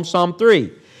this psalm, Psalm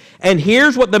 3. And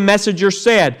here's what the messenger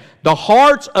said. The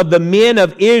hearts of the men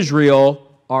of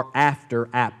Israel are after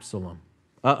Absalom.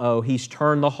 He's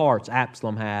turned the hearts,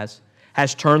 Absalom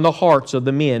has turned the hearts of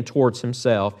the men towards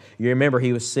himself. You remember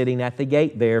he was sitting at the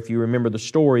gate there, if you remember the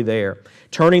story there.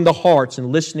 Turning the hearts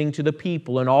and listening to the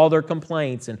people and all their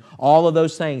complaints and all of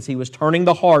those things. He was turning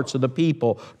the hearts of the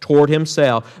people toward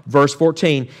himself. Verse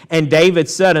 14, and David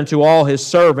said unto all his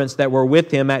servants that were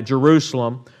with him at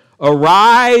Jerusalem,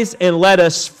 arise and let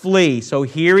us flee. So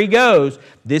here he goes.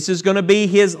 This is going to be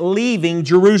his leaving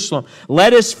Jerusalem.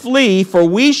 Let us flee, for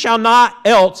we shall not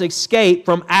else escape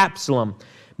from Absalom.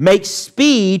 Make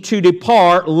speed to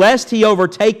depart, lest he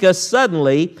overtake us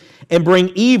suddenly and bring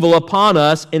evil upon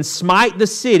us and smite the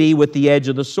city with the edge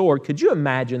of the sword. Could you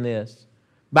imagine this?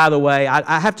 By the way,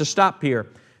 I have to stop here.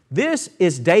 This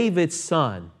is David's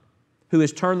son who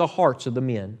has turned the hearts of the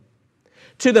men.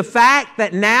 to the fact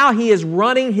that now he is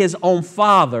running his own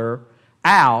father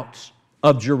out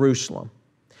of Jerusalem.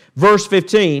 Verse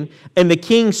 15, and the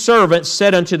king's servants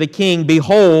said unto the king,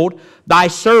 Behold, thy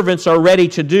servants are ready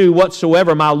to do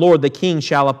whatsoever my lord the king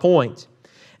shall appoint.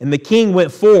 And the king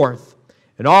went forth,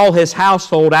 and all his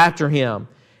household after him.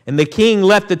 And the king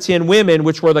left the 10 women,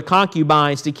 which were the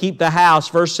concubines, to keep the house.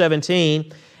 Verse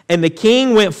 17, and the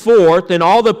king went forth, and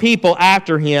all the people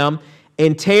after him,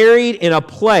 and tarried in a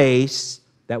place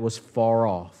that was far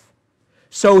off.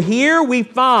 So here we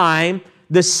find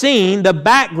the scene, the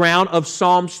background of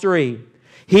Psalms 3.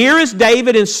 Here is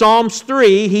David in Psalms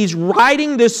 3. He's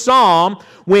writing this psalm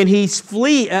when he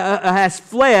has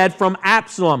fled from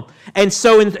Absalom. And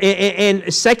so in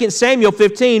 2 Samuel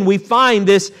 15, we find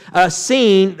this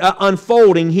scene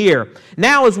unfolding here.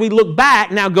 Now as we look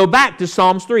back, now go back to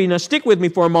Psalms 3. Now stick with me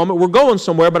for a moment. We're going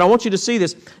somewhere, but I want you to see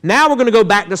this. Now we're going to go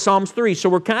back to Psalms 3. So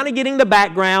we're kind of getting the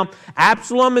background.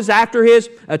 Absalom is after his,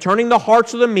 turning the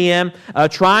hearts of the men,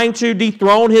 trying to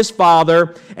dethrone his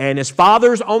father. And his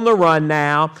father's on the run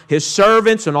now. His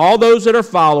servants and all those that are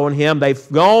following him, they've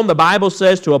gone, the Bible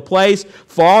says, to a place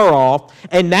far off.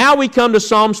 And now we come to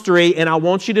Psalms 3, and I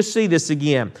want you to see this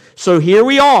again. So here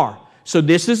we are. So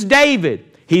this is David.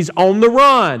 He's on the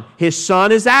run. His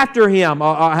son is after him,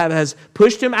 has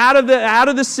pushed him out of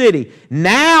the city.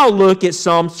 Now look at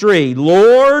Psalm 3.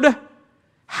 Lord,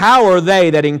 how are they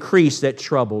that increase that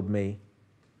troubled me?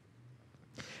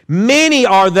 Many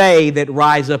are they that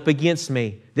rise up against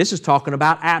me. This is talking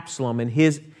about Absalom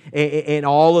and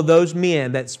all of those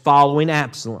men that's following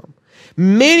Absalom.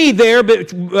 Many there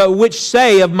which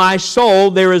say of my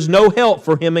soul, there is no help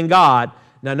for him in God.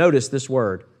 Now notice this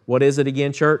word. What is it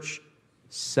again, church?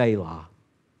 Selah.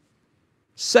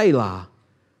 Selah.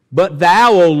 But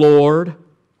thou, O Lord,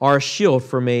 art a shield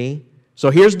for me.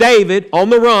 So here's David on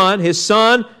the run. His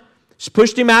son has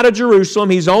pushed him out of Jerusalem.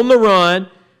 He's on the run.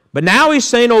 But now he's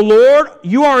saying, O Lord,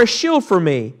 you are a shield for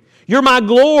me. You're my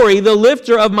glory, the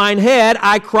lifter of mine head.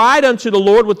 I cried unto the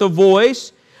Lord with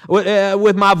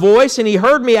my voice, and he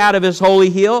heard me out of his holy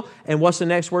hill. And what's the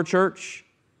next word, church?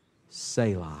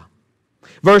 Selah.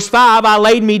 Verse 5, I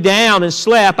laid me down and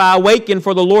slept. I awakened,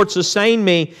 for the Lord sustained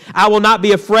me. I will not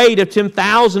be afraid of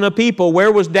 10,000 of people.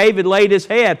 Where was David laid his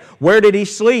head? Where did he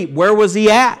sleep? Where was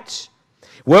he at?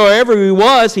 Wherever he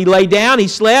was, he lay down, he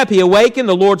slept, he awakened,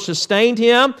 the Lord sustained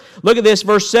him. Look at this,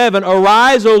 verse 7.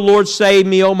 Arise, O Lord, save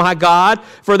me, O my God,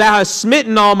 for thou hast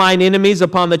smitten all mine enemies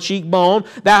upon the cheekbone.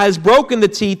 Thou hast broken the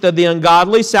teeth of the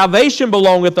ungodly. Salvation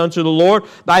belongeth unto the Lord.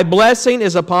 Thy blessing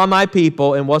is upon thy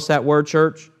people. And what's that word,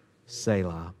 church?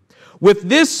 Selah. With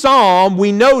this psalm,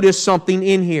 we notice something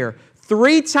in here.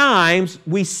 3 times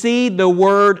we see the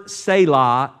word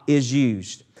Selah is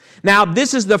used. Now,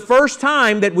 this is the first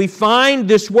time that we find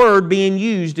this word being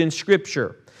used in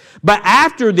Scripture. But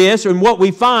after this, and what we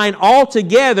find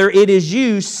altogether, it is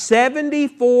used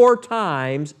 74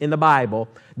 times in the Bible,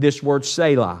 this word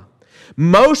Selah.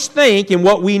 Most think, and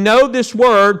what we know this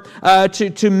word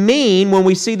to mean when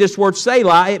we see this word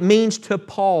Selah, it means to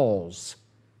pause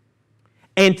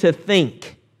and to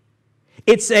think.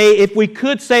 If we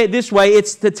could say it this way,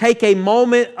 it's to take a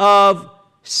moment of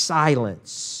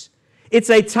silence. It's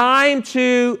a time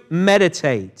to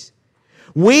meditate.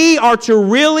 We are to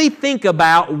really think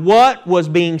about what was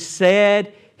being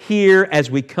said here as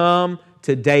we come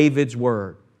to David's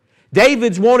Word.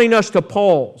 David's wanting us to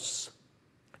pause.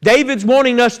 David's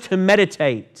wanting us to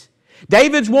meditate.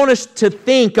 David's wanting us to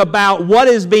think about what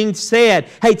is being said.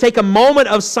 Hey, take a moment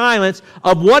of silence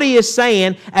of what he is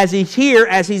saying as he's here,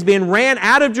 as he's been ran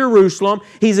out of Jerusalem.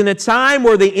 He's in a time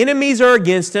where the enemies are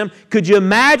against him. Could you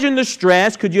imagine the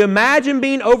stress? Could you imagine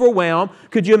being overwhelmed?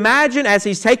 Could you imagine as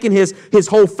he's taking his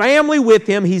whole family with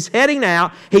him, he's heading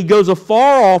out, he goes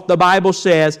afar off, the Bible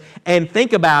says, and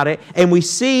think about it, and we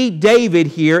see David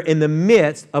here in the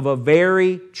midst of a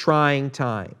very trying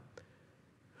time.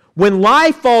 When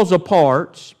life falls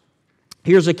apart,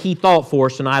 here's a key thought for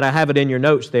us tonight. I have it in your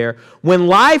notes there. When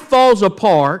life falls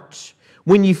apart,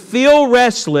 when you feel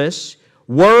restless,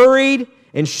 worried,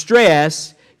 and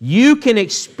stressed, you can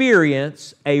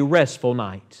experience a restful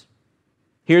night.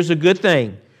 Here's a good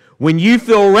thing. When you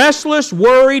feel restless,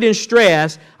 worried, and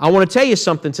stressed, I want to tell you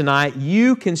something tonight.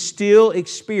 You can still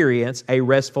experience a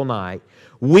restful night.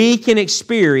 We can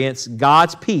experience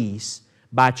God's peace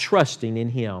by trusting in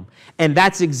Him. And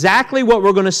that's exactly what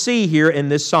we're going to see here in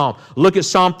this psalm. Look at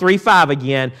Psalm 3:5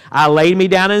 again. I laid me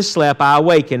down and slept, I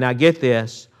awakened. Now get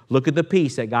this. Look at the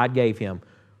peace that God gave him.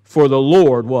 For the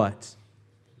Lord, what?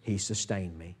 He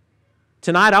sustained me.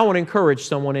 Tonight, I want to encourage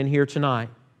someone in here tonight.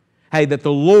 Hey, that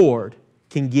the Lord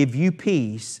can give you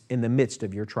peace in the midst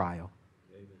of your trial.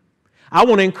 I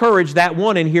want to encourage that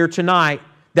one in here tonight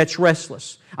that's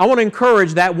restless. I want to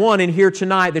encourage that one in here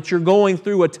tonight that you're going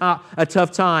through a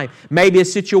tough time. Maybe a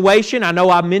situation. I know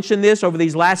I've mentioned this over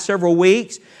these last several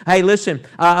weeks. Hey, listen,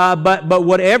 but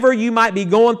whatever you might be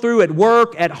going through at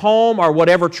work, at home, or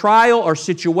whatever trial or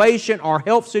situation or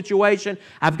health situation,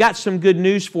 I've got some good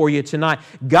news for you tonight.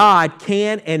 God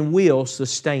can and will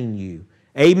sustain you.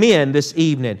 Amen this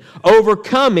evening.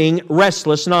 Overcoming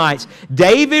restless nights.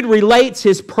 David relates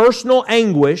his personal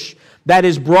anguish that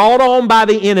is brought on by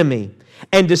the enemy.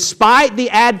 And despite the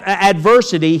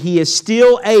adversity, he is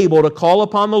still able to call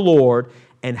upon the Lord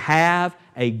and have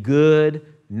a good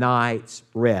night's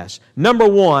rest. Number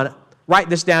one, write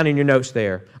this down in your notes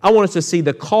there. I want us to see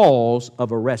the cause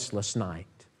of a restless night.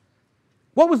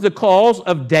 What was the cause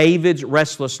of David's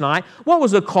restless night? What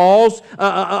was the cause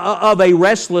of a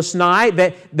restless night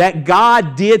that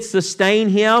God did sustain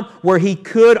him where he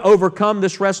could overcome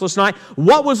this restless night?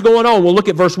 What was going on? We'll look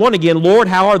at verse 1 again. Lord,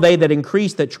 how are they that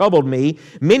increase that troubled me?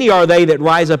 Many are they that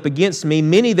rise up against me.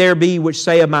 Many there be which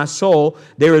say of my soul,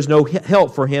 there is no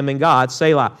help for him in God.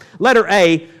 Selah. Letter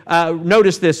A.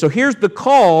 Notice this. So here's the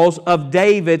cause of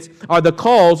the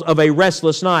cause of a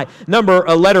restless night.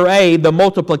 Letter A, the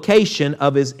multiplication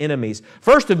of his enemies.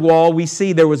 First of all, we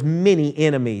see there was many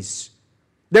enemies.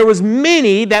 There was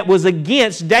many that was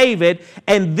against David,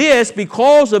 and this,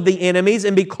 because of the enemies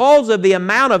and because of the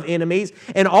amount of enemies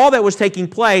and all that was taking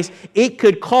place, it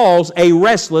could cause a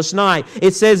restless night.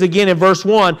 It says again in verse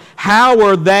 1, how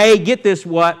are they, get this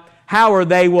what? How are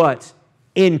they what?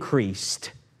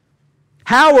 Increased.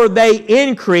 How are they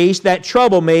increased that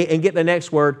trouble me? And get the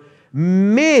next word.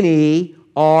 Many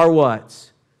are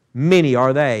what? Many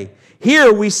are they.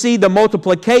 Here we see the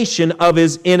multiplication of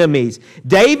his enemies.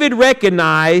 David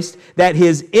recognized that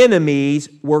his enemies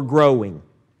were growing.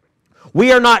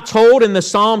 We are not told in the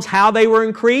Psalms how they were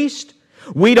increased.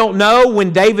 We don't know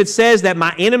when David says that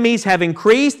my enemies have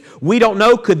increased. We don't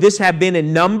know, could this have been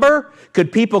in number?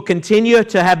 Could people continue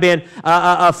to have been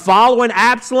following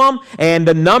Absalom and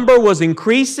the number was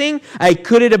increasing?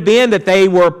 Could it have been that they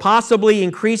were possibly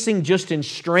increasing just in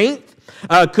strength?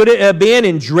 Could it have been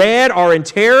in dread or in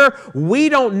terror? We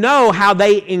don't know how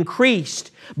they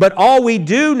increased. But all we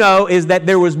do know is that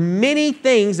there was many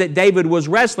things that David was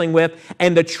wrestling with,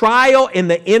 and the trial in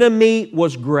the enemy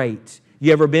was great.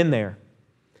 You ever been there?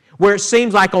 Where it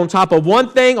seems like on top of one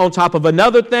thing, on top of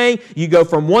another thing, you go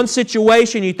from one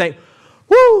situation, you think,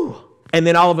 whoo, and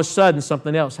then all of a sudden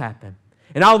something else happened.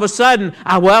 And all of a sudden,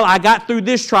 I got through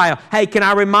this trial. Hey, can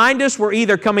I remind us we're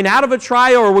either coming out of a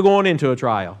trial or we're going into a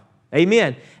trial?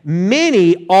 Amen.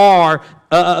 Many were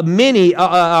they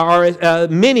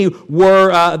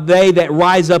that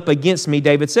rise up against me,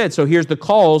 David said. So here's the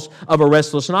cause of a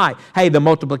restless night. Hey, the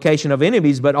multiplication of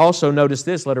enemies, but also notice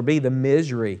this, letter B, the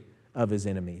misery of his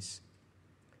enemies.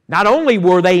 Not only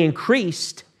were they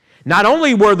increased, not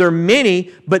only were there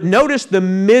many, but notice the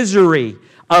misery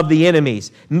of the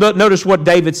enemies. Notice what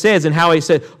David says and how he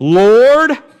said,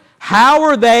 Lord, how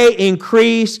are they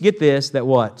increased? Get this, that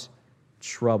what?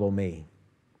 Trouble me.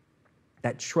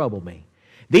 That trouble me.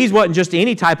 These wasn't just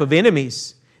any type of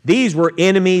enemies. These were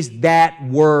enemies that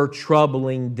were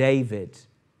troubling David.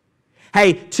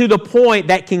 Hey, to the point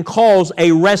that can cause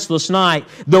a restless night.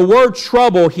 The word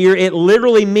trouble here, it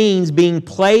literally means being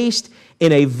placed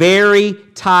in a very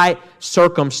tight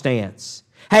circumstance.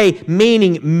 Hey,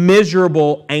 meaning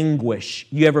miserable anguish.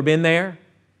 You ever been there?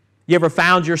 You ever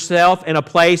found yourself in a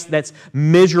place that's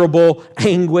miserable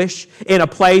anguish? In a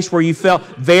place where you felt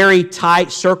very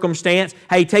tight circumstance?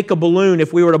 Hey, take a balloon.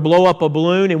 If we were to blow up a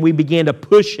balloon and we began to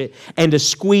push it and to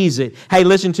squeeze it. Hey,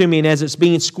 listen to me. And as it's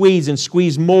being squeezed and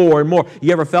squeezed more and more,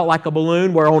 you ever felt like a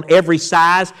balloon where on every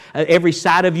side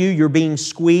of you, you're being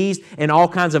squeezed in all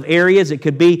kinds of areas? It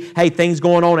could be, hey, things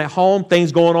going on at home,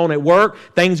 things going on at work,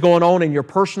 things going on in your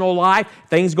personal life,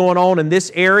 things going on in this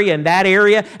area and that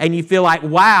area, and you feel like,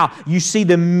 wow, you see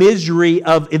the misery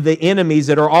of the enemies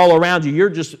that are all around you.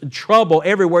 You're just in trouble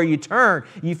everywhere you turn.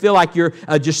 You feel like you're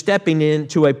just stepping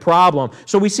into a problem.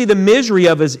 So we see the misery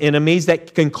of his enemies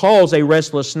that can cause a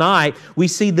restless night. We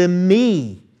see the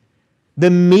me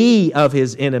of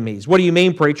his enemies. What do you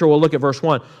mean, preacher? Well, look at verse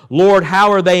 1. Lord, how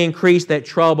are they increased that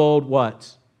troubled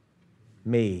what?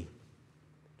 Me.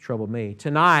 Troubled me.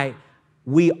 Tonight,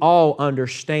 we all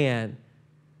understand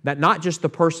that not just the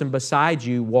person beside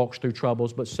you walks through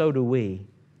troubles, but so do we.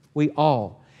 We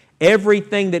all.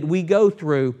 Everything that we go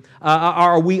through,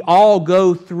 we all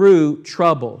go through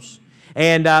troubles.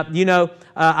 And,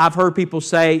 I've heard people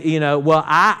say, well,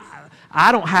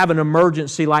 I don't have an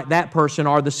emergency like that person,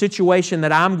 or the situation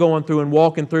that I'm going through and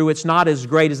walking through, it's not as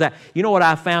great as that. You know what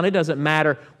I found? It doesn't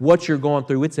matter what you're going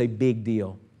through. It's a big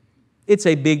deal. It's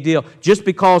a big deal. Just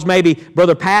because maybe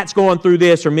Brother Pat's going through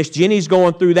this or Miss Jenny's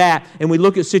going through that, and we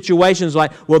look at situations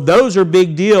like, well, those are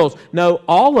big deals. No,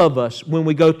 all of us, when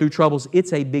we go through troubles,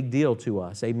 it's a big deal to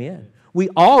us. Amen. We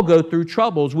all go through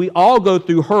troubles. We all go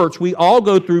through hurts. We all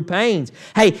go through pains.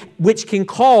 Hey, which can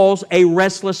cause a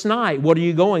restless night. What are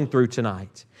you going through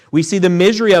tonight? We see the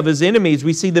misery of his enemies.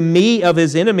 We see the me of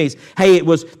his enemies. Hey,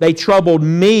 they troubled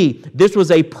me. This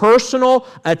was a personal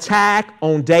attack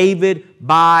on David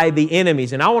by the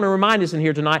enemies. And I want to remind us in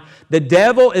here tonight, the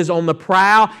devil is on the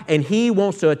prowl and he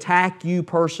wants to attack you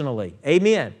personally.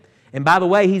 Amen. And by the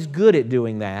way, he's good at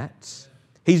doing that.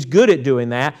 He's good at doing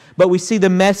that. But we see the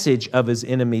message of his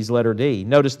enemies, letter D.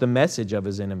 Notice the message of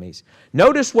his enemies.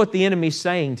 Notice what the enemy's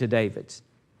saying to David.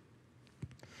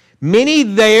 Many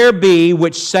there be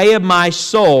which say of my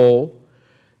soul,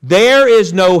 there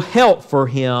is no help for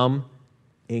him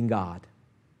in God.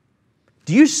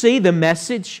 Do you see the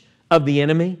message of the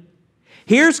enemy?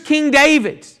 Here's King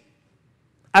David,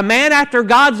 a man after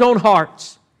God's own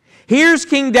heart. Here's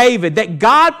King David that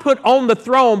God put on the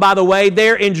throne, by the way,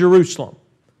 there in Jerusalem.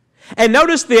 And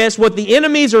notice this, what the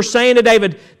enemies are saying to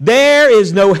David, there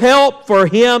is no help for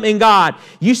him in God.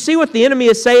 You see what the enemy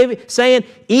is saying?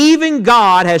 Even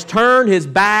God has turned his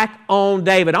back on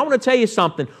David. I want to tell you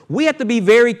something. We have to be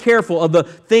very careful of the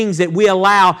things that we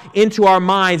allow into our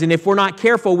minds. And if we're not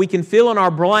careful, we can fill in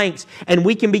our blanks and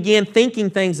we can begin thinking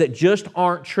things that just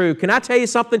aren't true. Can I tell you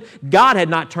something? God had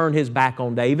not turned his back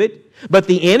on David. But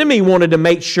the enemy wanted to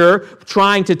make sure,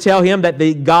 trying to tell him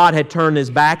that God had turned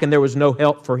his back and there was no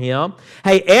help for him.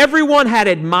 Hey, everyone had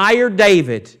admired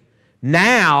David.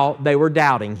 Now they were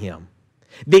doubting him.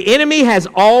 The enemy has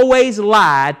always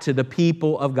lied to the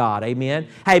people of God. Amen.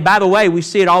 Hey, by the way, we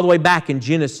see it all the way back in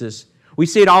Genesis. We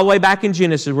see it all the way back in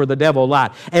Genesis where the devil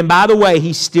lied. And by the way,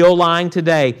 he's still lying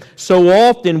today. So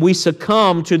often we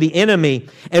succumb to the enemy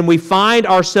and we find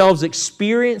ourselves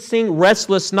experiencing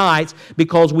restless nights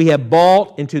because we have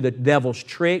bought into the devil's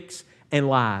tricks and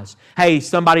lies. Hey,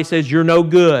 somebody says you're no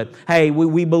good. Hey,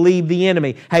 we believe the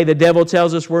enemy. Hey, the devil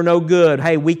tells us we're no good.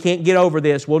 Hey, we can't get over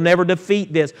this. We'll never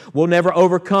defeat this. We'll never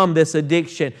overcome this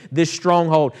addiction, this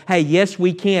stronghold. Hey, yes,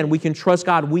 we can. We can trust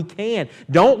God. We can.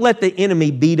 Don't let the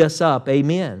enemy beat us up.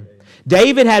 Amen.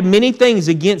 David had many things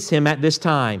against him at this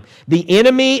time. The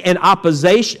enemy and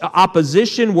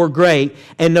opposition were great,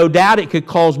 and no doubt it could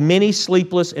cause many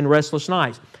sleepless and restless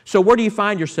nights. So where do you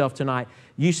find yourself tonight?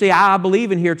 You see, I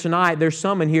believe in here tonight, there's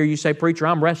some in here, you say, preacher,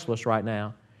 I'm restless right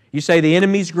now. You say, the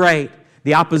enemy's great.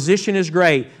 The opposition is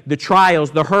great. The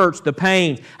trials, the hurts, the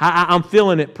pains. I'm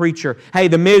feeling it, preacher. Hey,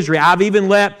 the misery. I've even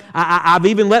let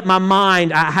my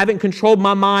mind, I haven't controlled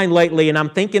my mind lately, and I'm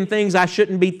thinking things I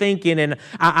shouldn't be thinking, and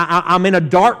I'm in a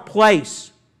dark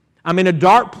place. I'm in a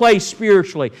dark place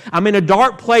spiritually. I'm in a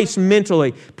dark place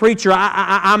mentally. Preacher,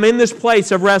 I'm in this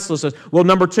place of restlessness. Well,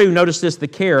 number two, notice this, the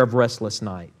care of restless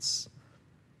nights.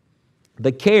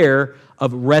 The care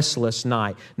of restless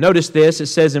night. Notice this, it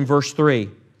says in verse 3.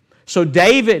 So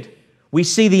David, we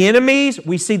see the enemies,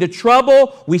 we see the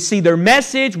trouble, we see their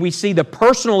message, we see the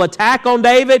personal attack on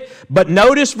David. But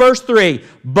notice verse 3.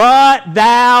 But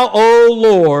thou, O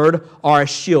Lord, art a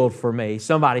shield for me.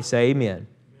 Somebody say amen.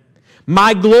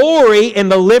 My glory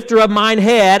and the lifter of mine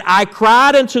head, I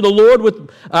cried unto the Lord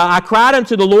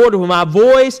with my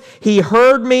voice. He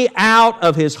heard me out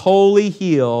of his holy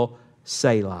hill,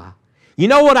 Selah. You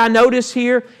know what I notice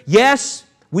here? Yes,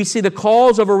 we see the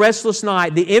cause of a restless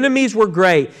night. The enemies were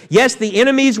great. Yes, the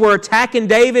enemies were attacking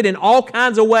David in all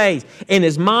kinds of ways. In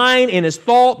his mind, in his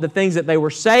thought, the things that they were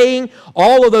saying,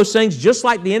 all of those things, just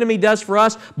like the enemy does for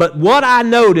us. But what I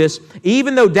notice,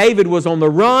 even though David was on the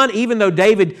run, even though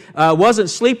David wasn't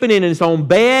sleeping in his own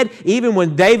bed, even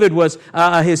when David was,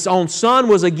 his own son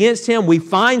was against him, we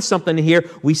find something here.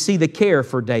 We see the care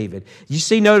for David. You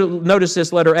see, notice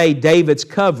this letter A, David's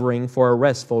covering for a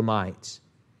restful night.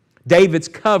 David's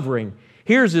covering.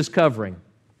 Here's his covering.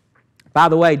 By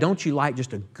the way, don't you like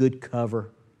just a good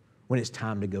cover when it's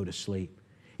time to go to sleep?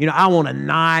 You know, I want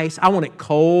it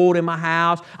cold in my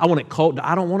house. I want it cold.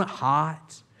 I don't want it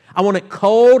hot. I want it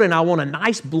cold and I want a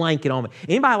nice blanket on me.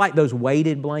 Anybody like those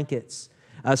weighted blankets?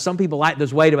 Some people like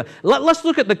those weighted. Let's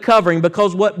look at the covering,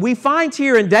 because what we find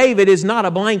here in David is not a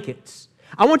blanket.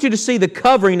 I want you to see the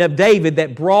covering of David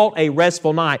that brought a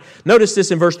restful night. Notice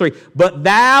this in verse 3. But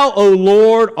thou, O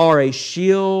Lord, art a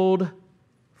shield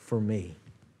for me.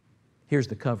 Here's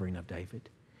the covering of David.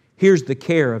 Here's the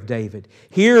care of David.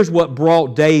 Here's what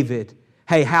brought David,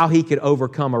 how he could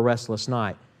overcome a restless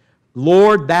night.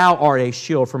 Lord, thou art a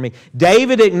shield for me.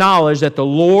 David acknowledged that the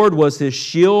Lord was his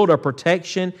shield of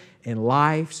protection in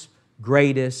life's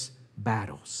greatest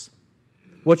battles.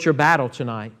 What's your battle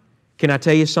tonight? Can I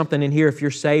tell you something in here? If you're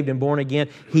saved and born again,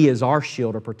 He is our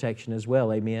shield of protection as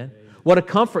well. Amen. What a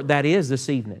comfort that is this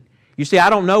evening. You see, I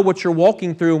don't know what you're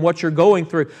walking through and what you're going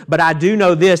through, but I do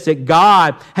know this, that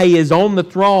God, is on the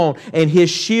throne, and His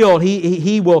shield,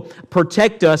 He will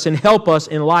protect us and help us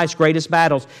in life's greatest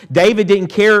battles. David didn't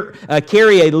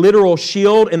carry a literal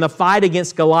shield in the fight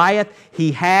against Goliath.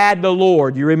 He had the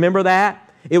Lord. You remember that?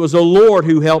 It was the Lord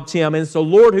who helped him, and it's the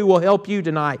Lord who will help you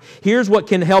tonight. Here's what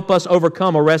can help us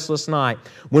overcome a restless night.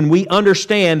 When we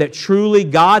understand that truly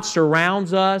God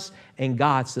surrounds us and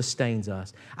God sustains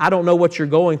us. I don't know what you're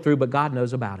going through, but God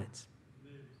knows about it.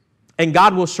 And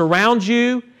God will surround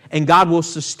you and God will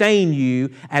sustain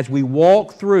you as we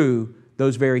walk through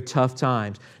those very tough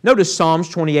times. Notice Psalms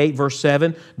 28, verse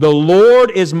 7. The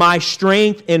Lord is my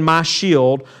strength and my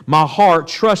shield. My heart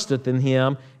trusteth in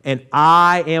Him, and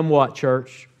I am what,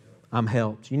 church? I'm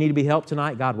helped. You need to be helped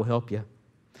tonight? God will help you.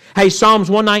 Hey, Psalms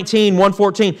 119,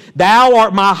 114, Thou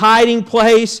art my hiding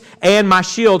place and my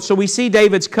shield. So we see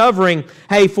David's covering,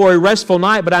 for a restful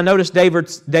night, but I notice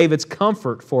David's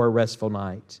comfort for a restful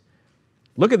night.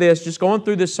 Look at this, just going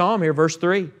through this psalm here, verse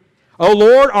 3. O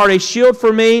Lord, art a shield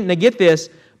for me. Now get this,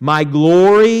 my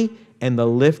glory and the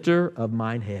lifter of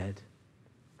mine head.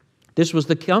 This was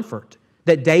the comfort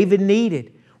that David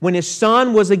needed. When his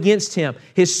son was against him,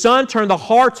 his son turned the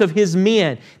hearts of his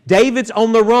men. David's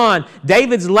on the run.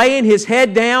 David's laying his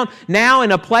head down now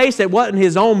in a place that wasn't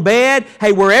his own bed.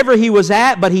 Wherever he was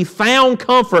at, but he found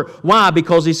comfort. Why?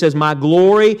 Because he says, my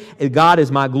glory, God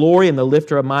is my glory and the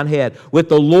lifter of mine head. With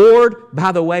the Lord,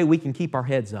 by the way, we can keep our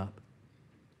heads up.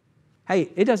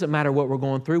 It doesn't matter what we're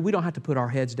going through. We don't have to put our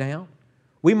heads down.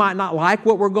 We might not like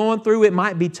what we're going through. It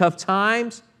might be tough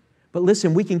times. But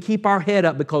listen, we can keep our head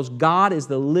up because God is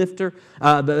the lifter.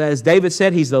 As David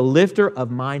said, He's the lifter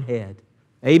of mine head.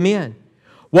 Amen.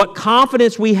 What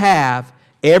confidence we have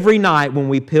every night when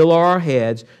we pillow our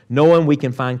heads, knowing we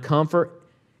can find comfort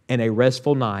and a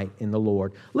restful night in the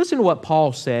Lord. Listen to what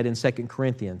Paul said in 2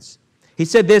 Corinthians. He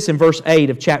said this in verse 8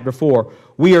 of chapter 4.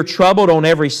 We are troubled on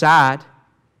every side,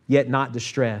 yet not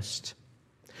distressed.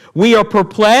 We are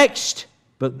perplexed,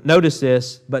 but notice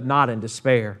this, but not in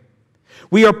despair.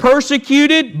 We are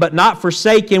persecuted, but not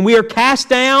forsaken. We are cast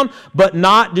down, but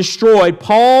not destroyed.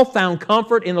 Paul found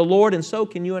comfort in the Lord, and so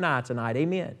can you and I tonight.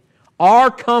 Amen.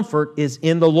 Our comfort is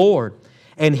in the Lord.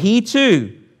 And he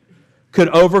too could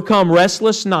overcome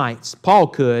restless nights. Paul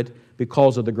could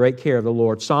because of the great care of the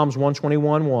Lord. Psalms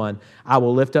 121:1, I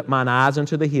will lift up mine eyes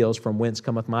unto the hills, from whence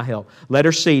cometh my help.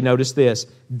 Letter C, notice this,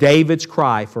 David's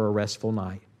cry for a restful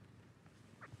night.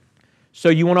 So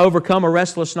you want to overcome a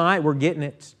restless night? We're getting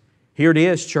it. Here it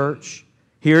is, church.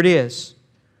 Here it is.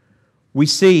 We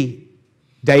see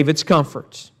David's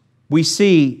comforts. We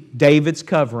see David's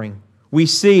covering. We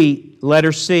see,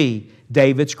 letter C,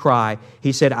 David's cry.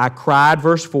 He said, I cried,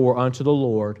 verse 4, unto the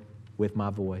Lord with my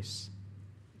voice.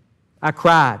 I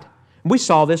cried. We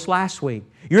saw this last week.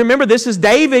 You remember, this is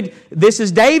David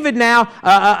now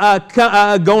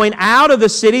going out of the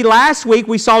city. Last week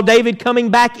we saw David coming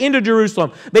back into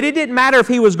Jerusalem. But it didn't matter if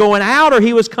he was going out or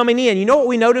he was coming in. You know what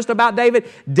we noticed about David?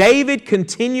 David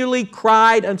continually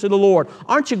cried unto the Lord.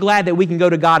 Aren't you glad that we can go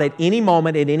to God at any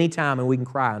moment, at any time, and we can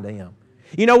cry unto Him?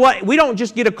 You know what? We don't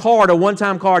just get a card, a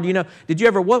one-time card. You know, did you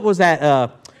ever, what was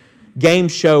that game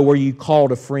show where you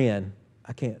called a friend?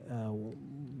 I can't,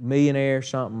 millionaire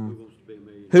something.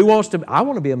 Who wants to be, I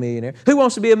want to be a millionaire. Who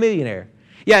wants to be a millionaire?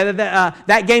 Yeah,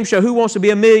 that game show, Who Wants to Be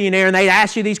a Millionaire, and they'd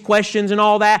ask you these questions and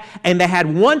all that, and they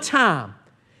had one time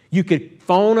you could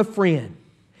phone a friend.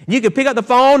 You could pick up the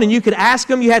phone and you could ask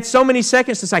them. You had so many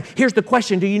seconds to say, here's the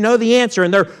question, do you know the answer?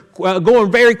 And they're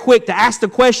going very quick to ask the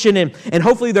question, and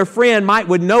hopefully their friend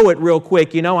would know it real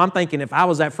quick. You know, I'm thinking if I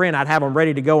was that friend, I'd have them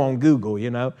ready to go on Google,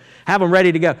 you know. Have them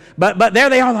ready to go. But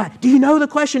there they are like, do you know the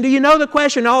question? Do you know the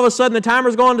question? And all of a sudden the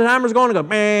timer's going, and go,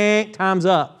 bang, time's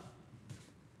up.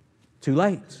 Too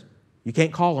late. You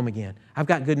can't call them again. I've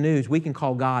got good news. We can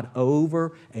call God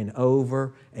over and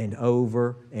over and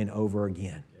over and over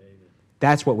again.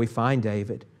 That's what we find,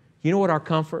 David. You know what our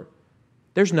comfort?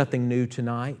 There's nothing new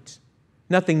tonight.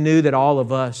 Nothing new that all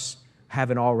of us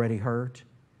haven't already heard.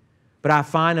 But I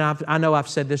find, and I know I've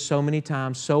said this so many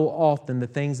times, so often the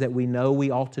things that we know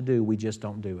we ought to do, we just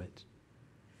don't do it.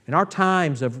 In our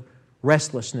times of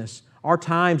restlessness, our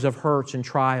times of hurts and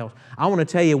trials, I want to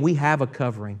tell you we have a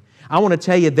covering. I want to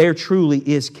tell you there truly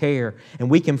is care, and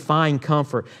we can find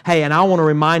comfort. Hey, and I want to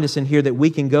remind us in here that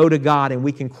we can go to God and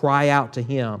we can cry out to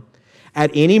Him. At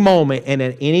any moment and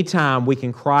at any time, we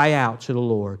can cry out to the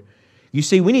Lord. You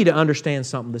see, we need to understand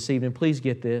something this evening. Please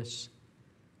get this.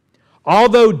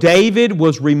 Although David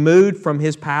was removed from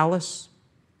his palace,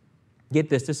 get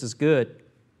this is good.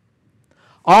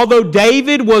 Although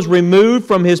David was removed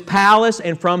from his palace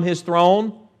and from his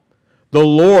throne, the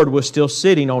Lord was still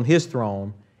sitting on His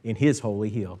throne in His holy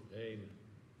hill. Amen.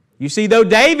 You see, though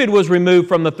David was removed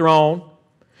from the throne,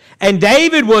 and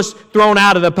David was thrown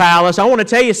out of the palace, I want to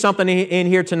tell you something in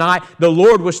here tonight. The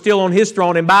Lord was still on His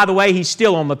throne, and by the way, He's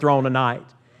still on the throne tonight.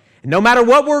 And no matter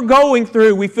what we're going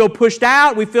through, we feel pushed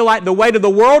out, we feel like the weight of the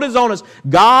world is on us,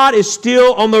 God is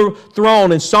still on the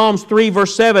throne. In Psalms 3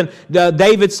 verse 7,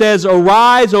 David says,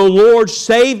 "Arise, O Lord,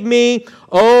 save me,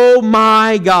 O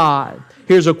my God."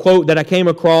 Here's a quote that I came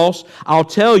across. I'll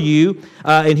tell you,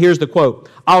 and here's the quote.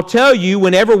 "I'll tell you,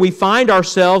 whenever we find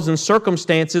ourselves in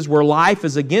circumstances where life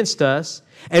is against us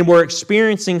and we're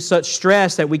experiencing such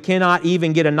stress that we cannot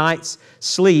even get a night's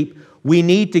sleep, we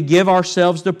need to give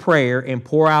ourselves to prayer and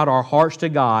pour out our hearts to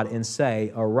God and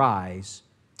say, 'Arise,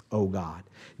 O God.'"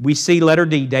 We see, letter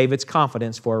D, David's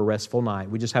confidence for a restful night.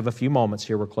 We just have a few moments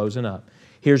here. We're closing up.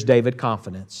 Here's David's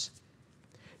confidence.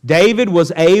 David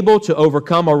was able to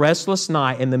overcome a restless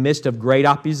night in the midst of great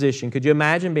opposition. Could you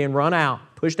imagine being run out,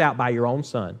 pushed out by your own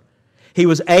son? He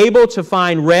was able to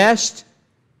find rest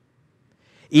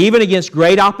even against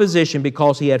great opposition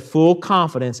because he had full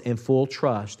confidence and full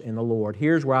trust in the Lord.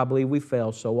 Here's where I believe we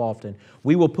fail so often.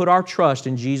 We will put our trust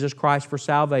in Jesus Christ for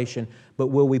salvation, but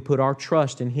will we put our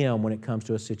trust in Him when it comes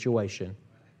to a situation,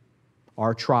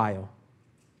 our trial,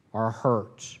 our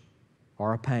hurts,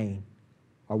 our pain,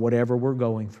 or whatever we're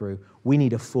going through? We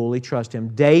need to fully trust Him.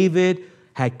 David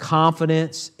had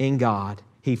confidence in God.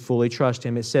 He fully trusted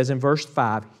Him. It says in verse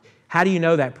 5, how do you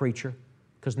know that, preacher?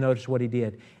 Because notice what he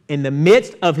did. In the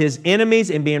midst of his enemies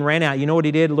and being ran out, you know what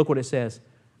he did? Look what it says.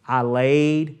 "I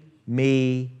laid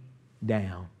me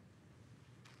down."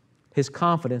 His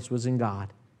confidence was in God.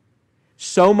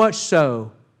 So much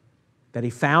so that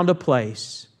he found a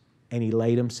place and he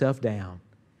laid himself down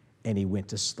and he went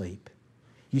to sleep.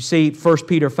 You see, 1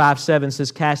 Peter 5:7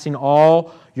 says, "Casting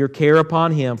all your care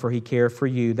upon Him, for He cared for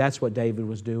you." That's what David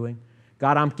was doing.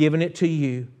 God, I'm giving it to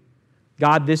you.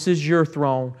 God, this is your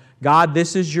throne. God,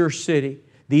 this is your city.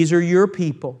 These are your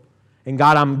people. And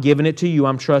God, I'm giving it to you.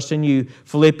 I'm trusting you.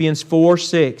 Philippians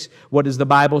 4:6. What does the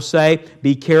Bible say?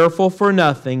 "Be careful for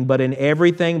nothing, but in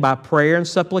everything by prayer and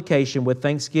supplication with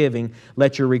thanksgiving,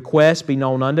 let your requests be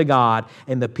known unto God,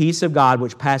 and the peace of God,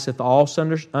 which passeth all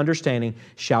understanding,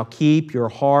 shall keep your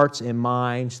hearts and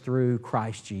minds through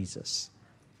Christ Jesus."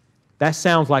 That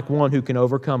sounds like one who can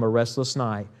overcome a restless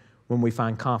night when we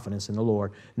find confidence in the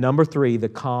Lord. Number 3, the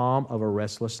calm of a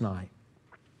restless night.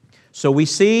 So we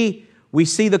see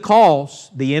the cause.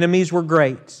 The enemies were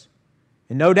great.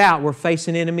 And no doubt we're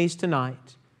facing enemies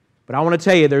tonight. But I want to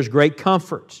tell you there's great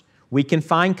comfort. We can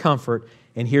find comfort,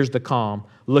 and here's the calm.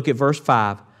 Look at verse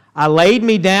 5. "I laid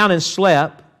me down and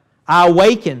slept. I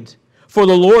awakened, for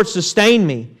the Lord sustained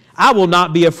me. I will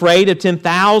not be afraid of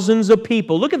 10,000s of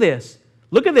people." Look at this.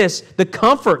 Look at this, the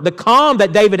comfort, the calm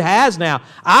that David has now.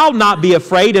 "I'll not be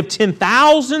afraid of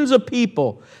 10,000s of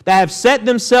people that have set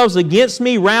themselves against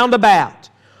me round about.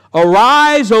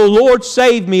 Arise, O Lord,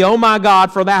 save me, O my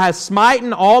God, for Thou hast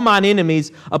smitten all mine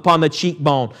enemies upon the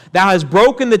cheekbone. Thou hast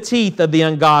broken the teeth of the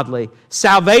ungodly.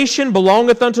 Salvation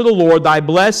belongeth unto the Lord. Thy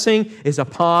blessing is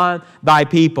upon Thy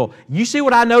people." You see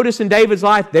what I noticed in David's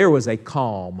life? There was a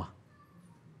calm.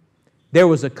 There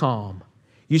was a calm.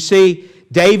 You see,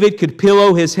 David could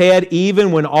pillow his head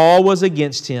even when all was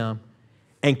against him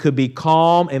and could be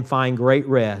calm and find great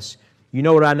rest. You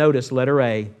know what I noticed? Letter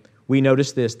A. We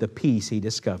notice this, the peace he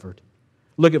discovered.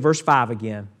 Look at verse 5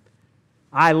 again.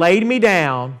 "I laid me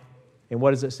down," and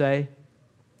what does it say?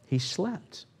 He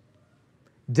slept.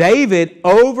 David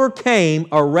overcame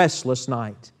a restless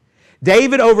night.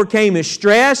 David overcame his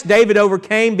stress. David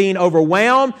overcame being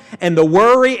overwhelmed and the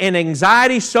worry and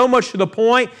anxiety so much to the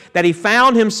point that he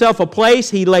found himself a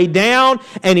place. He lay down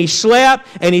and he slept,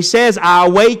 and he says, "I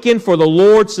awakened, for the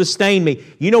Lord sustained me."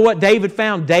 You know what David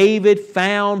found? David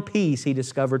found peace. He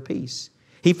discovered peace.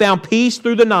 He found peace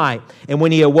through the night, and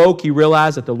when he awoke, he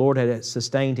realized that the Lord had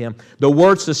sustained him. The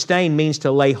word sustain means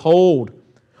to lay hold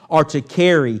or to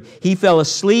carry. He fell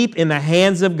asleep in the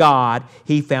hands of God.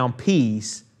 He found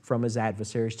peace from his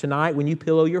adversaries. Tonight, when you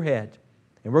pillow your head,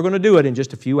 and we're going to do it in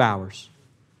just a few hours,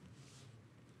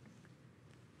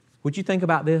 would you think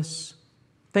about this?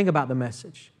 Think about the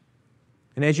message.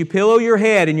 And as you pillow your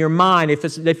head and your mind,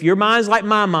 if your mind's like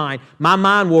my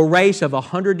mind will race of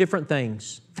 100 different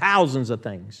things, thousands of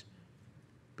things.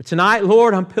 But tonight,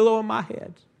 Lord, I'm pillowing my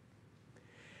head.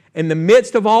 In the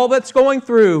midst of all that's going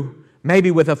through,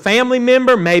 maybe with a family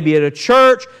member, maybe at a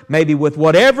church, maybe with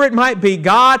whatever it might be.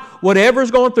 God, whatever's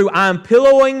going through, I'm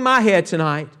pillowing my head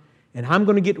tonight, and I'm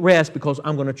going to get rest because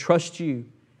I'm going to trust You,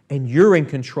 and You're in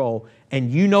control,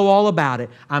 and you know all about it.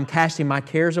 I'm casting my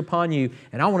cares upon you.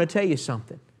 And I want to tell you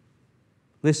something.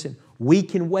 Listen, we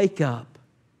can wake up.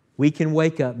 We can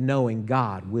wake up knowing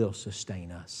God will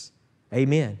sustain us.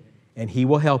 Amen. And He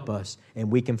will help us,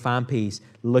 and we can find peace.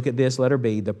 Look at this, letter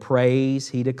B, the praise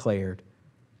He declared.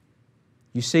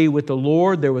 You see, with the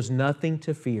Lord, there was nothing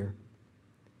to fear.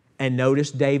 And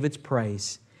notice David's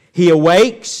praise. He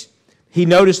awakes. He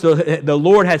noticed the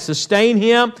Lord had sustained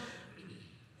him.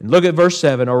 And look at verse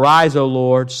 7. Arise, O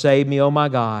Lord, save me, O my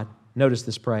God. Notice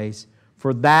this praise.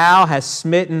 For Thou hast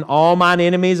smitten all mine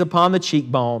enemies upon the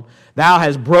cheekbone. Thou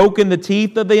hast broken the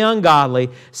teeth of the ungodly.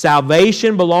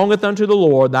 Salvation belongeth unto the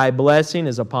Lord. Thy blessing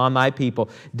is upon Thy people.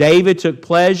 David took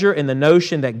pleasure in the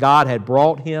notion that God had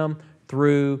brought him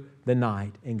through the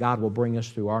night. And God will bring us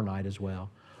through our night as well.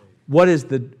 What is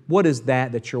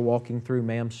that you're walking through,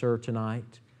 ma'am, sir,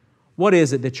 tonight? What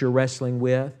is it that you're wrestling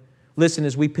with? Listen,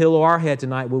 as we pillow our head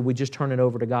tonight, will we just turn it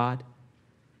over to God?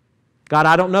 God,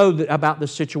 I don't know about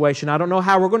this situation. I don't know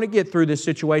how we're going to get through this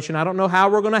situation. I don't know how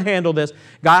we're going to handle this.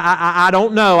 God, I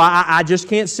don't know. I just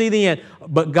can't see the end.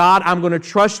 But God, I'm going to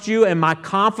trust You, and my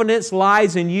confidence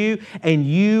lies in You, and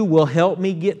You will help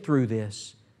me get through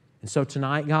this. And so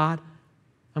tonight, God,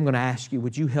 I'm going to ask You,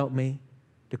 would You help me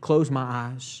to close my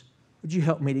eyes? Would You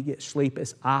help me to get sleep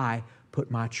as I put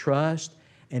my trust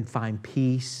and find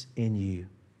peace in You?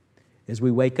 As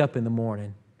we wake up in the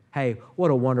morning, hey,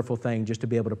 what a wonderful thing just to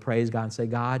be able to praise God and say,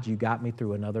 God, You got me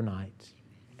through another night,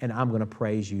 and I'm going to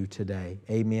praise You today.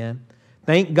 Amen.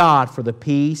 Thank God for the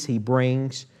peace He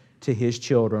brings to His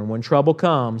children. When trouble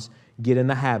comes, get in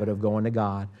the habit of going to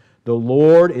God. The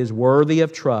Lord is worthy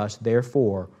of trust,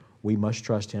 therefore we must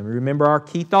trust Him. Remember our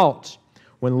key thoughts.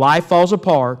 When life falls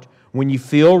apart, when you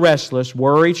feel restless,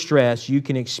 worried, stressed, you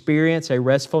can experience a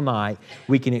restful night.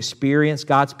 We can experience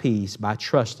God's peace by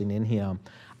trusting in Him.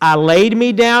 I laid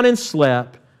me down and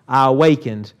slept. I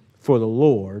awakened, for the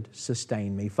Lord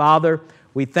sustained me. Father,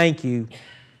 we thank You,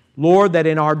 Lord, that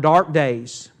in our dark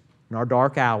days, in our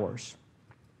dark hours,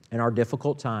 in our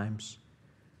difficult times,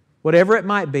 whatever it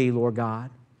might be, Lord God,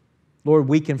 Lord,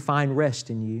 we can find rest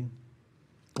in You.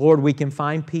 Lord, we can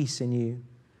find peace in You.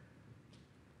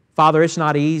 Father, it's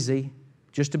not easy.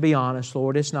 Just to be honest,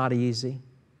 Lord, it's not easy.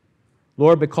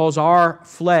 Lord, because our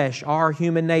flesh, our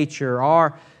human nature,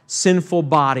 our sinful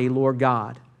body, Lord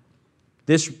God,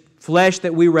 this flesh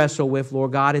that we wrestle with,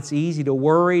 Lord God, it's easy to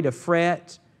worry, to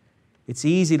fret. It's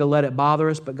easy to let it bother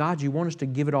us, but God, You want us to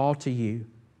give it all to You.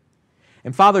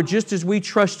 And Father, just as we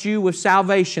trust You with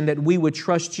salvation, that we would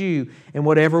trust You in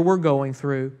whatever we're going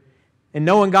through. And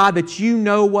knowing, God, that You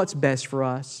know what's best for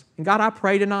us. And God, I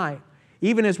pray tonight,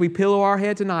 even as we pillow our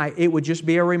head tonight, it would just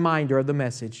be a reminder of the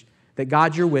message that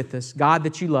God, You're with us. God,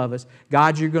 that You love us.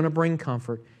 God, You're going to bring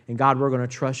comfort. And God, we're going to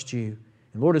trust You.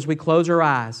 And Lord, as we close our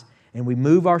eyes and we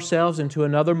move ourselves into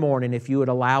another morning, if You would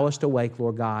allow us to wake,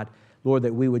 Lord God, Lord,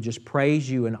 that we would just praise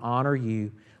You and honor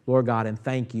You, Lord God, and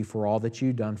thank You for all that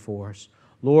You've done for us.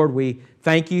 Lord, we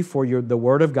thank You for the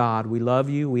Word of God. We love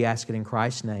You. We ask it in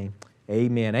Christ's name.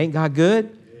 Amen. Ain't God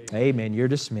good? Amen. You're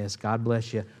dismissed. God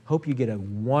bless you. Hope you get a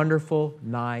wonderful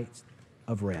night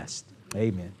of rest.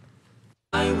 Amen.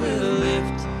 I will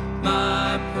lift